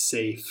pretty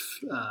safe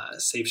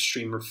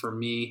streamer for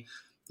me.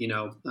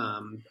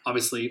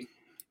 Obviously,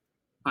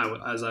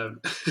 as I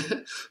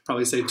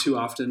probably say too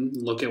often,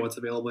 look at what's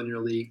available in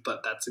your league.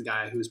 But that's a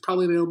guy who's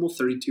probably available,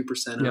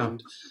 32%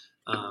 owned,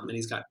 and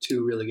he's got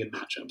 2 really good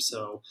matchups.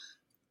 So,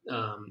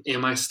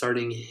 am I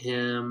starting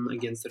him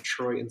against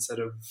Detroit instead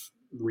of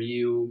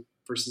Ryu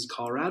versus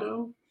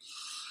Colorado?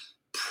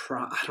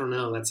 I don't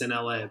know. That's in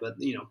LA, but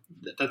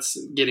that's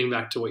getting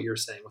back to what you're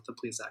saying with the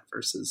Plesac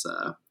versus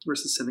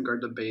Syndergaard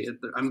debate.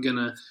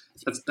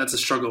 That's a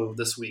struggle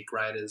this week,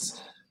 right?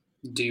 Is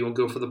do you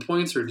go for the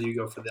points or do you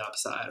go for the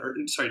upside?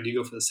 Do you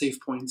go for the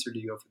safe points or do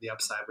you go for the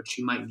upside, which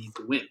you might need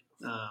to win?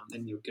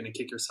 And you're going to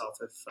kick yourself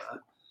if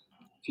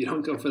you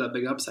don't go for that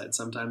big upside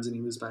sometimes and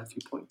you lose by a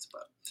few points.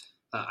 But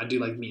I do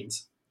like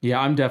Means.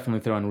 Yeah, I'm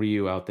definitely throwing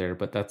Ryu out there,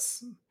 but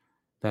that's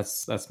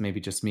maybe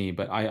just me,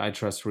 but I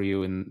trust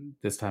Ryu in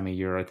this time of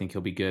year. I think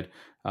he'll be good.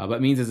 But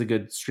Means is a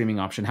good streaming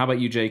option. How about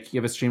you, Jake? You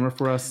have a streamer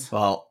for us?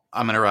 Well,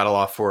 I'm going to rattle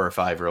off 4 or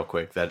 5 real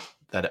quick that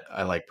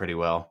I like pretty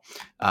well.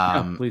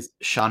 Please.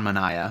 Sean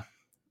Manaea,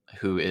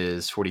 who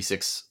is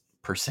 46%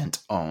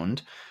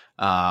 owned,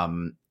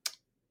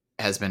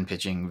 has been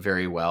pitching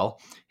very well.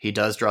 He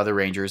does draw the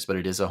Rangers, but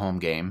it is a home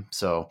game.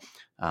 So,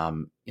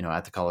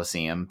 at the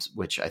Coliseum,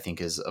 which I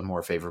think is a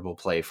more favorable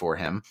play for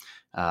him.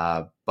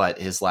 But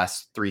his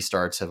last 3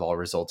 starts have all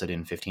resulted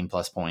in 15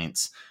 plus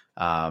points.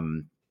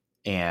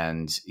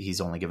 And he's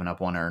only given up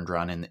 1 earned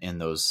run in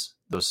those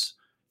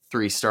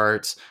 3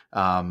 starts.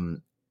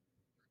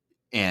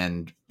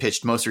 And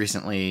pitched most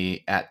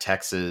recently at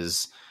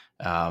Texas,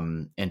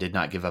 and did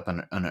not give up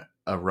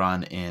a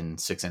run in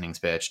 6 innings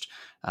pitched.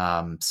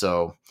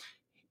 So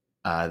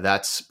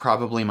that's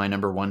probably my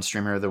number 1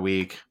 streamer of the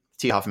week.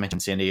 T-Hoff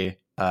mentioned Sandy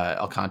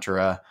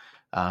Alcantara,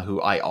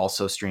 who I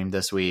also streamed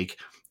this week.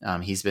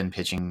 He's been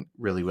pitching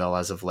really well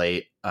as of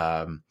late.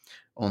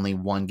 Only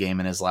 1 game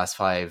in his last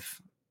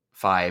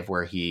five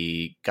where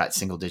he got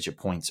single-digit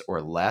points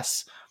or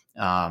less.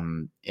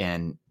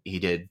 And he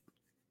did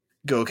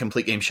go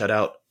complete game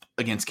shutout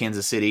against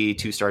Kansas City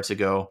 2 starts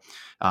ago.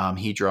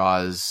 He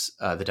draws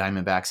the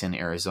Diamondbacks in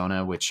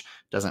Arizona, which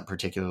doesn't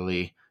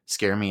particularly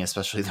scare me,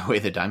 especially the way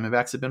the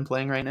Diamondbacks have been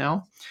playing right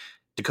now.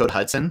 Dakota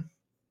Hudson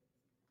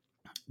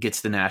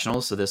gets the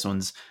Nationals, so this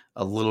one's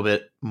a little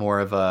bit more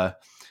of a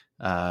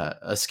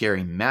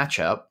scary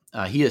matchup.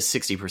 He is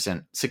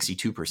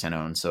 62%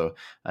 owned, so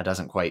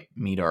doesn't quite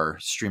meet our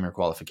streamer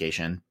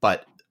qualification,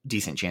 but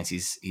decent chance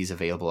he's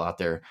available out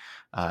there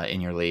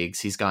in your leagues.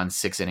 He's gone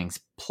 6 innings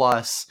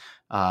plus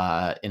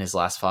in his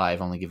last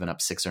 5, only given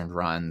up 6 earned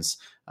runs,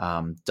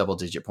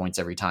 double-digit points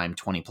every time,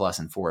 20 plus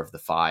in 4 of the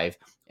 5.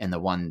 And the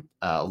one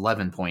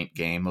 11-point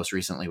game most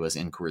recently was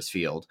in Coors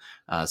Field,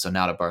 so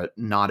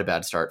not a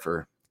bad start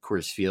for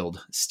Coors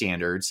Field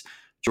standards.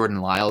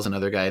 Jordan Lyles,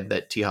 another guy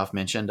that T-Hoff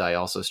mentioned, I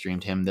also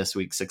streamed him this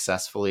week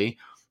successfully.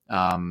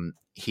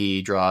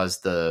 He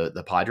draws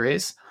the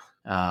Padres,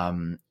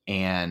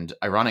 and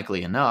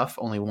ironically enough,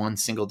 only 1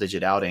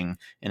 single-digit outing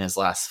in his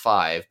last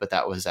 5, but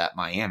that was at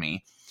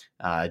Miami.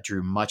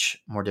 Drew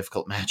much more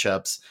difficult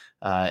matchups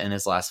in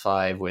his last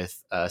 5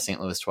 with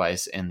St. Louis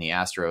twice and the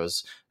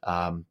Astros,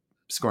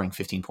 scoring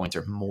 15 points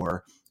or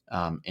more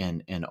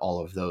in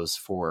all of those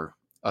 4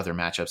 other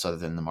matchups other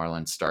than the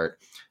Marlins start.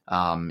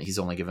 He's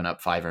only given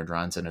up 5 earned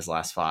runs in his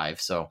last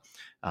 5. So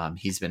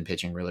he's been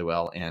pitching really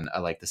well, and I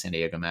like the San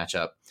Diego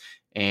matchup.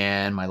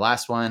 And my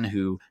last one,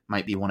 who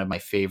might be one of my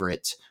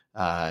favorite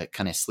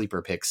kind of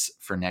sleeper picks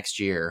for next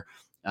year,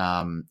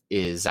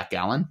 is Zach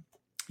Gallen.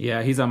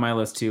 Yeah, he's on my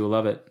list too.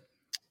 Love it.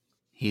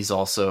 He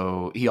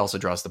also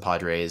draws the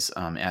Padres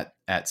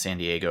at San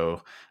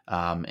Diego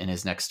in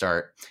his next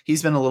start.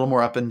 He's been a little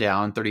more up and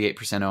down,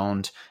 38%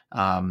 owned.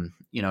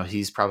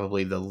 He's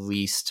probably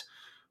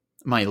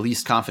my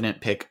least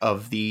confident pick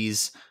of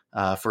these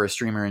for a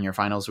streamer in your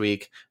finals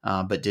week,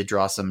 but did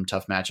draw some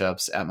tough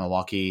matchups at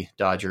Milwaukee,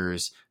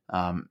 Dodgers,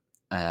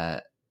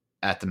 at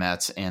the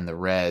Mets and the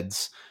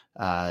Reds.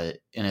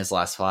 in his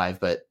last 5,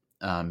 but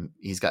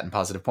he's gotten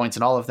positive points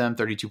in all of them.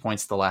 32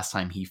 points the last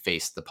time he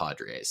faced the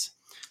Padres,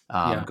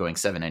 going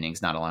 7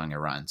 innings, not allowing a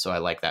run. So I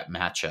like that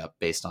matchup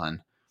based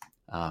on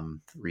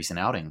recent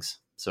outings.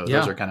 So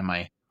those are kind of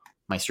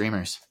my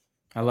streamers.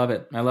 I love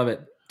it.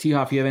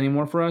 T-Hoff, you have any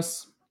more for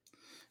us?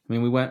 I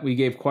mean, we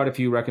gave quite a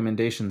few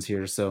recommendations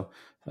here, so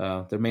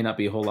there may not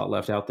be a whole lot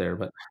left out there,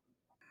 but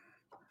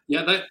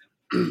yeah,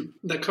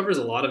 that covers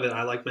a lot of it.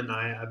 I like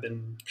Minaya. I've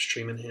been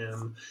streaming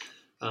him.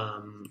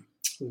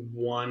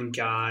 One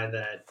guy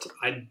that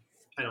I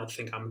don't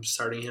think I'm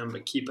starting him,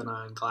 but keep an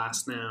eye on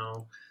Glass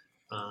now.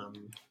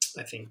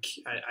 I think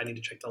I need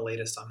to check the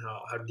latest on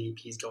how deep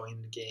he's going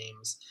into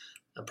games.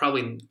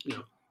 Probably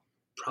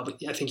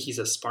I think he's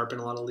a SPARP in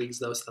a lot of leagues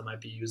though, so that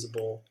might be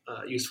useful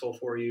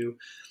for you.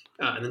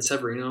 And then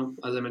Severino,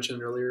 as I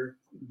mentioned earlier,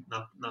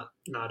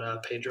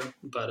 not Pedro,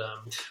 but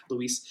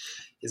Luis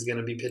is going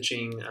to be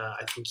pitching.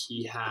 I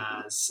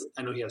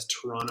know he has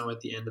Toronto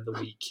at the end of the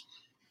week,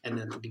 and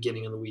then at the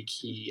beginning of the week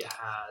he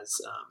has,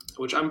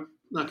 which I'm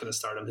not going to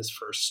start him his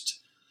first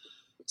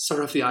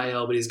start off the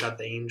IL, but he's got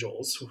the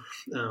Angels,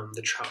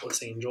 the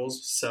Troutless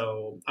Angels.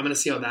 So I'm going to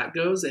see how that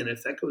goes, and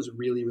if that goes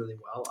really, really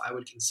well, I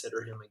would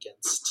consider him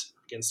against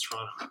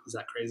Toronto. Is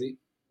that crazy?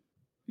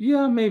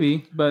 Yeah,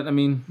 maybe, but I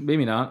mean,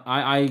 maybe not.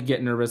 I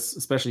get nervous,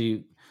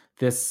 especially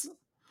this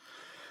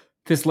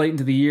late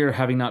into the year,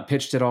 having not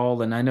pitched at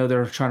all, and I know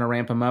they're trying to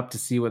ramp him up to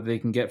see what they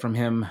can get from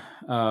him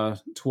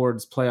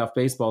towards playoff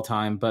baseball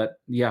time. But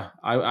yeah,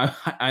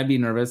 I'd be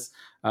nervous.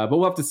 But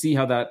we'll have to see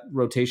how that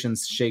rotation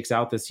shakes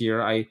out this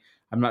year.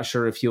 I'm not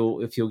sure if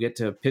he'll get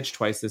to pitch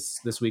twice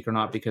this week or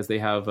not, because they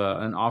have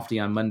an off day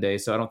on Monday,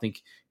 so I don't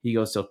think he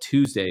goes till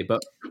Tuesday.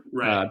 But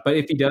right. But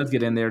if he does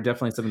get in there,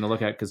 definitely something to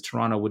look at, because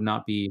Toronto would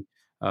not be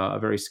a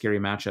very scary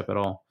matchup at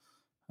all.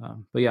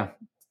 But yeah,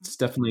 it's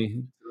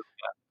definitely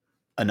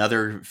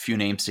another few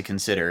names to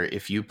consider.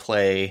 If you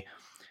play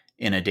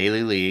in a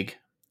daily league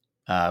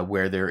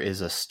where there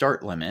is a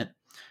start limit,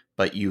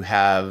 but you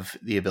have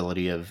the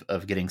ability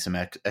of getting some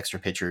extra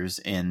pitchers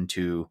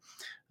into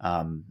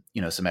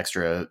some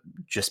extra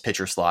just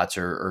pitcher slots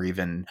or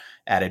even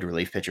added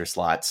relief pitcher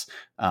slots,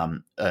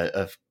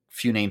 a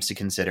few names to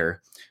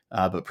consider,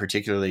 but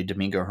particularly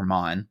Domingo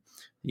Germán.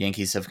 The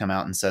Yankees have come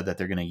out and said that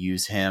they're going to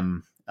use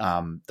him.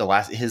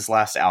 His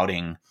last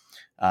outing,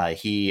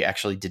 he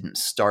actually didn't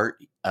start.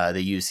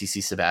 They used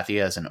CC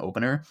Sabathia as an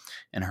opener,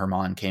 and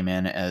Germán came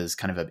in as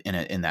kind of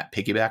in that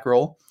piggyback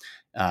role,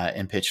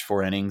 and pitched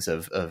 4 innings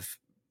of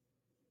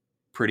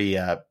pretty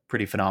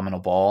phenomenal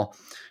ball.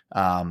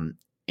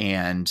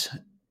 And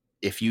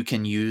if you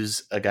can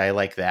use a guy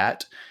like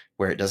that,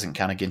 where it doesn't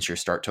count against your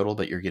start total,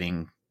 but you're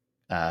getting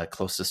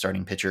close to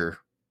starting pitcher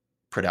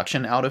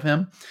production out of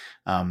him,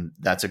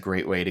 that's a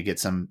great way to get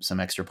some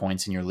extra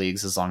points in your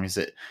leagues, as long as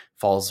it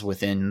falls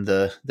within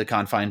the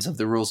confines of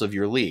the rules of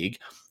your league.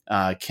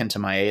 Kenta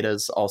Maeda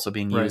is also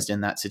being used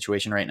in that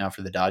situation right now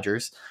for the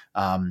Dodgers.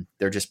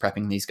 They're just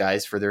prepping these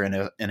guys for their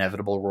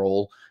inevitable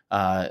role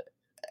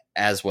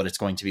as what it's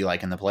going to be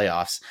like in the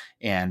playoffs.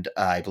 And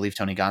I believe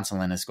Tony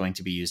Gonsolin is going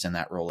to be used in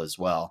that role as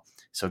well.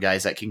 So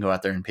guys that can go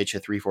out there and pitch a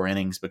 3-4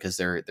 innings because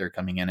they're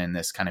coming in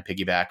this kind of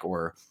piggyback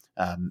or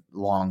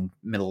long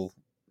middle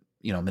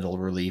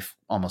relief,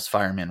 almost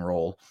fireman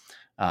role.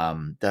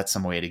 That's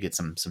some way to get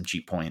some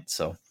cheap points.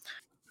 So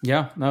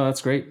yeah, no,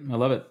 that's great. I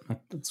love it.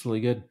 That's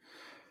really good.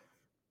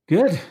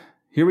 Good.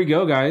 Here we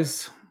go,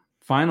 guys.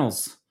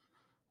 Finals.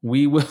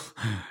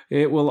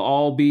 It will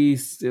all be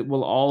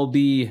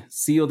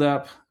sealed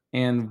up,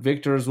 and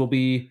victors will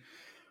be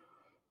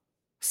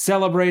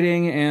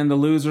celebrating and the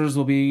losers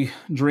will be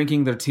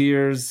drinking their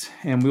tears,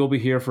 and we'll be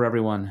here for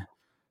everyone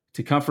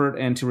to comfort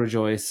and to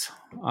rejoice.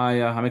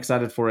 I'm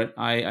excited for it.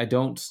 I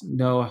don't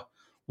know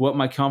what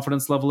my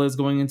confidence level is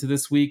going into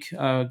this week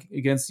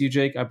against you,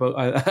 Jake.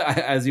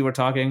 As you were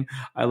talking,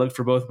 I looked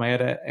for both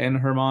Maeda and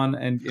Germán,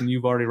 and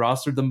you've already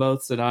rostered them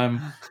both, so now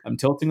I'm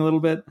tilting a little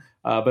bit,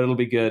 but it'll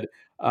be good.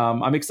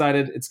 I'm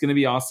excited. It's going to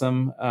be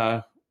awesome.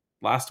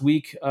 Last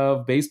week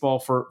of baseball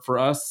for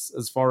us,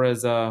 as far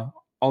as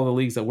all the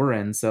leagues that we're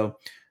in. So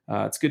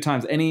it's good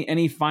times.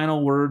 Any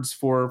final words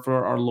for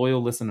our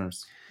loyal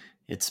listeners?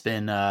 It's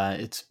been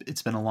a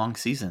long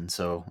season.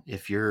 So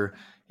if you're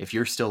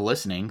still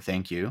listening,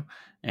 thank you.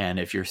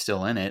 And if you're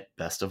still in it,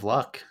 best of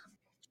luck.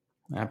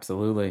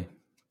 Absolutely.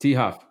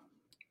 T-Hoff.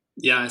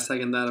 Yeah, I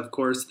second that, of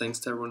course. Thanks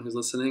to everyone who's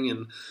listening,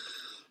 and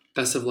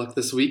best of luck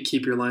this week.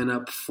 Keep your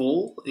lineup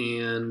full,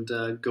 and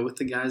go with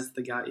the guys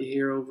that got you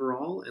here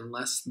overall,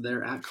 unless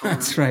they're at Colorado.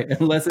 That's right,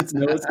 unless it's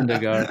Noah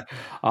Syndergaard.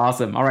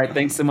 Awesome. All right,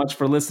 thanks so much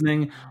for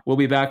listening. We'll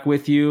be back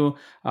with you.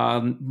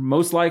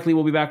 Most likely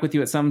we'll be back with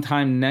you at some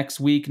time next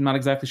week. I'm not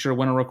exactly sure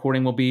when a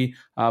recording will be,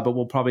 but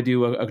we'll probably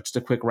do just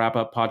a quick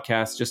wrap-up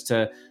podcast just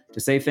to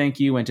say thank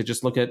you and to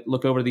just look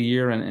over the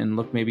year and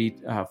look maybe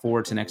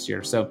forward to next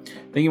year. So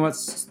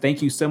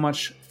thank you so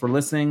much for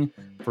listening.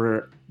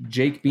 For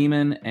Jake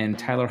Beeman and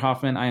Tyler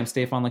Hoffman, I am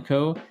Stefan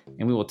Leco,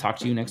 and we will talk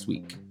to you next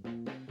week.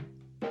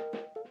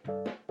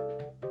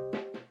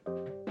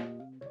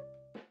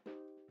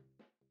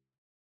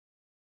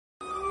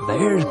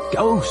 There's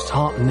ghosts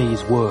haunting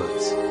these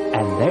woods,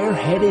 and they're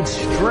headed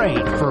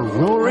straight for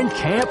Roaring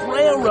Camp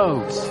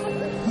Railroads.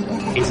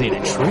 Is it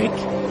a trick?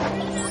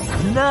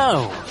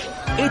 No,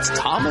 it's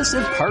Thomas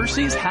and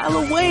Percy's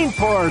Halloween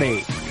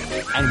party.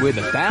 And with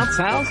a bounce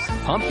house,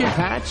 pumpkin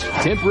patch,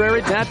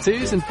 temporary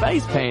tattoos and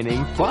face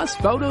painting, plus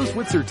photos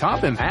with Sir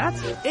Topham hats,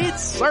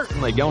 it's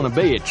certainly gonna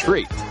be a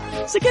treat.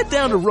 So get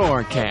down to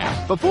Roaring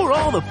Camp before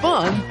all the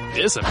fun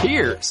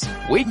disappears.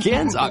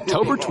 Weekends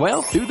October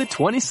 12th through the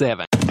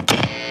 27th.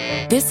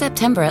 This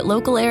September at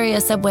local area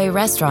Subway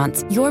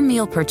restaurants, your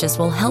meal purchase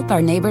will help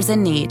our neighbors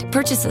in need.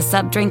 Purchase a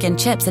sub, drink, and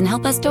chips and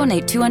help us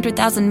donate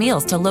 200,000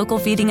 meals to local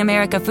Feeding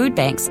America food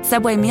banks.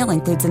 Subway meal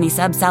includes any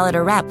sub, salad,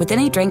 or wrap with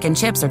any drink and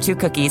chips or 2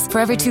 cookies. For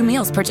every 2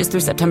 meals purchased through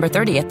September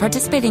 30th,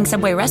 participating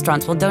Subway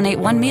restaurants will donate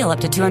 1 meal up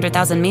to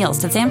 200,000 meals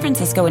to San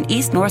Francisco and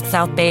East, North,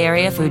 South Bay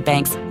Area food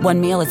banks. 1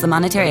 meal is the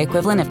monetary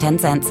equivalent of 10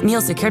 cents.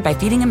 Meals secured by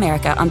Feeding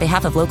America on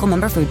behalf of local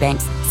member food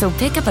banks. So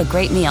pick up a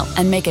great meal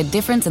and make a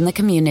difference in the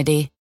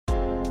community.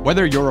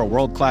 Whether you're a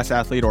world-class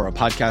athlete or a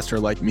podcaster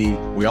like me,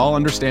 we all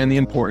understand the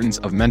importance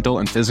of mental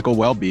and physical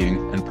well-being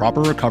and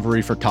proper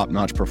recovery for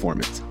top-notch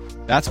performance.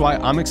 That's why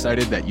I'm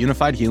excited that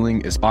Unified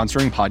Healing is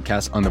sponsoring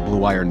podcasts on the Blue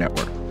Wire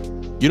Network.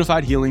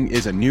 Unified Healing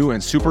is a new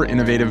and super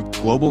innovative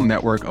global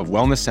network of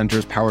wellness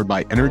centers powered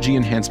by Energy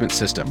Enhancement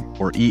System,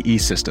 or EE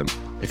System.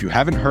 If you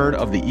haven't heard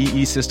of the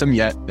EE System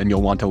yet, then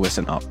you'll want to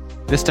listen up.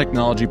 This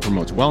technology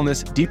promotes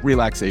wellness, deep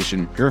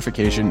relaxation,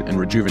 purification, and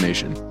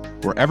rejuvenation.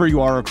 Wherever you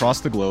are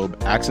across the globe,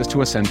 access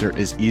to a center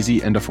is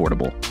easy and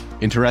affordable.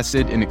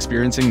 Interested in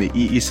experiencing the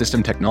EE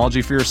System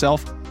technology for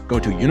yourself? Go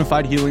to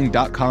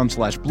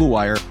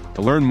unifiedhealing.com/bluewire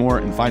to learn more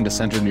and find a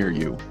center near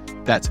you.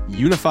 That's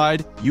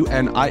unified,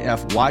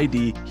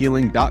 UNIFYD,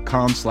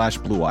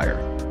 healing.com/bluewire.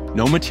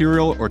 No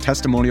material or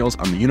testimonials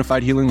on the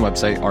Unified Healing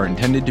website are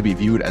intended to be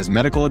viewed as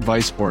medical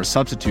advice or a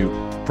substitute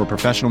for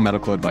professional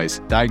medical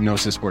advice,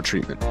 diagnosis, or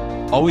treatment.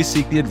 Always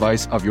seek the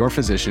advice of your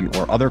physician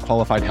or other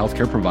qualified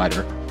healthcare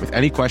provider with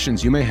any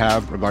questions you may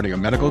have regarding a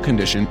medical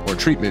condition or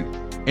treatment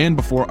and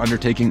before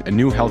undertaking a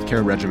new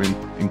healthcare regimen,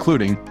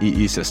 including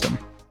EE System.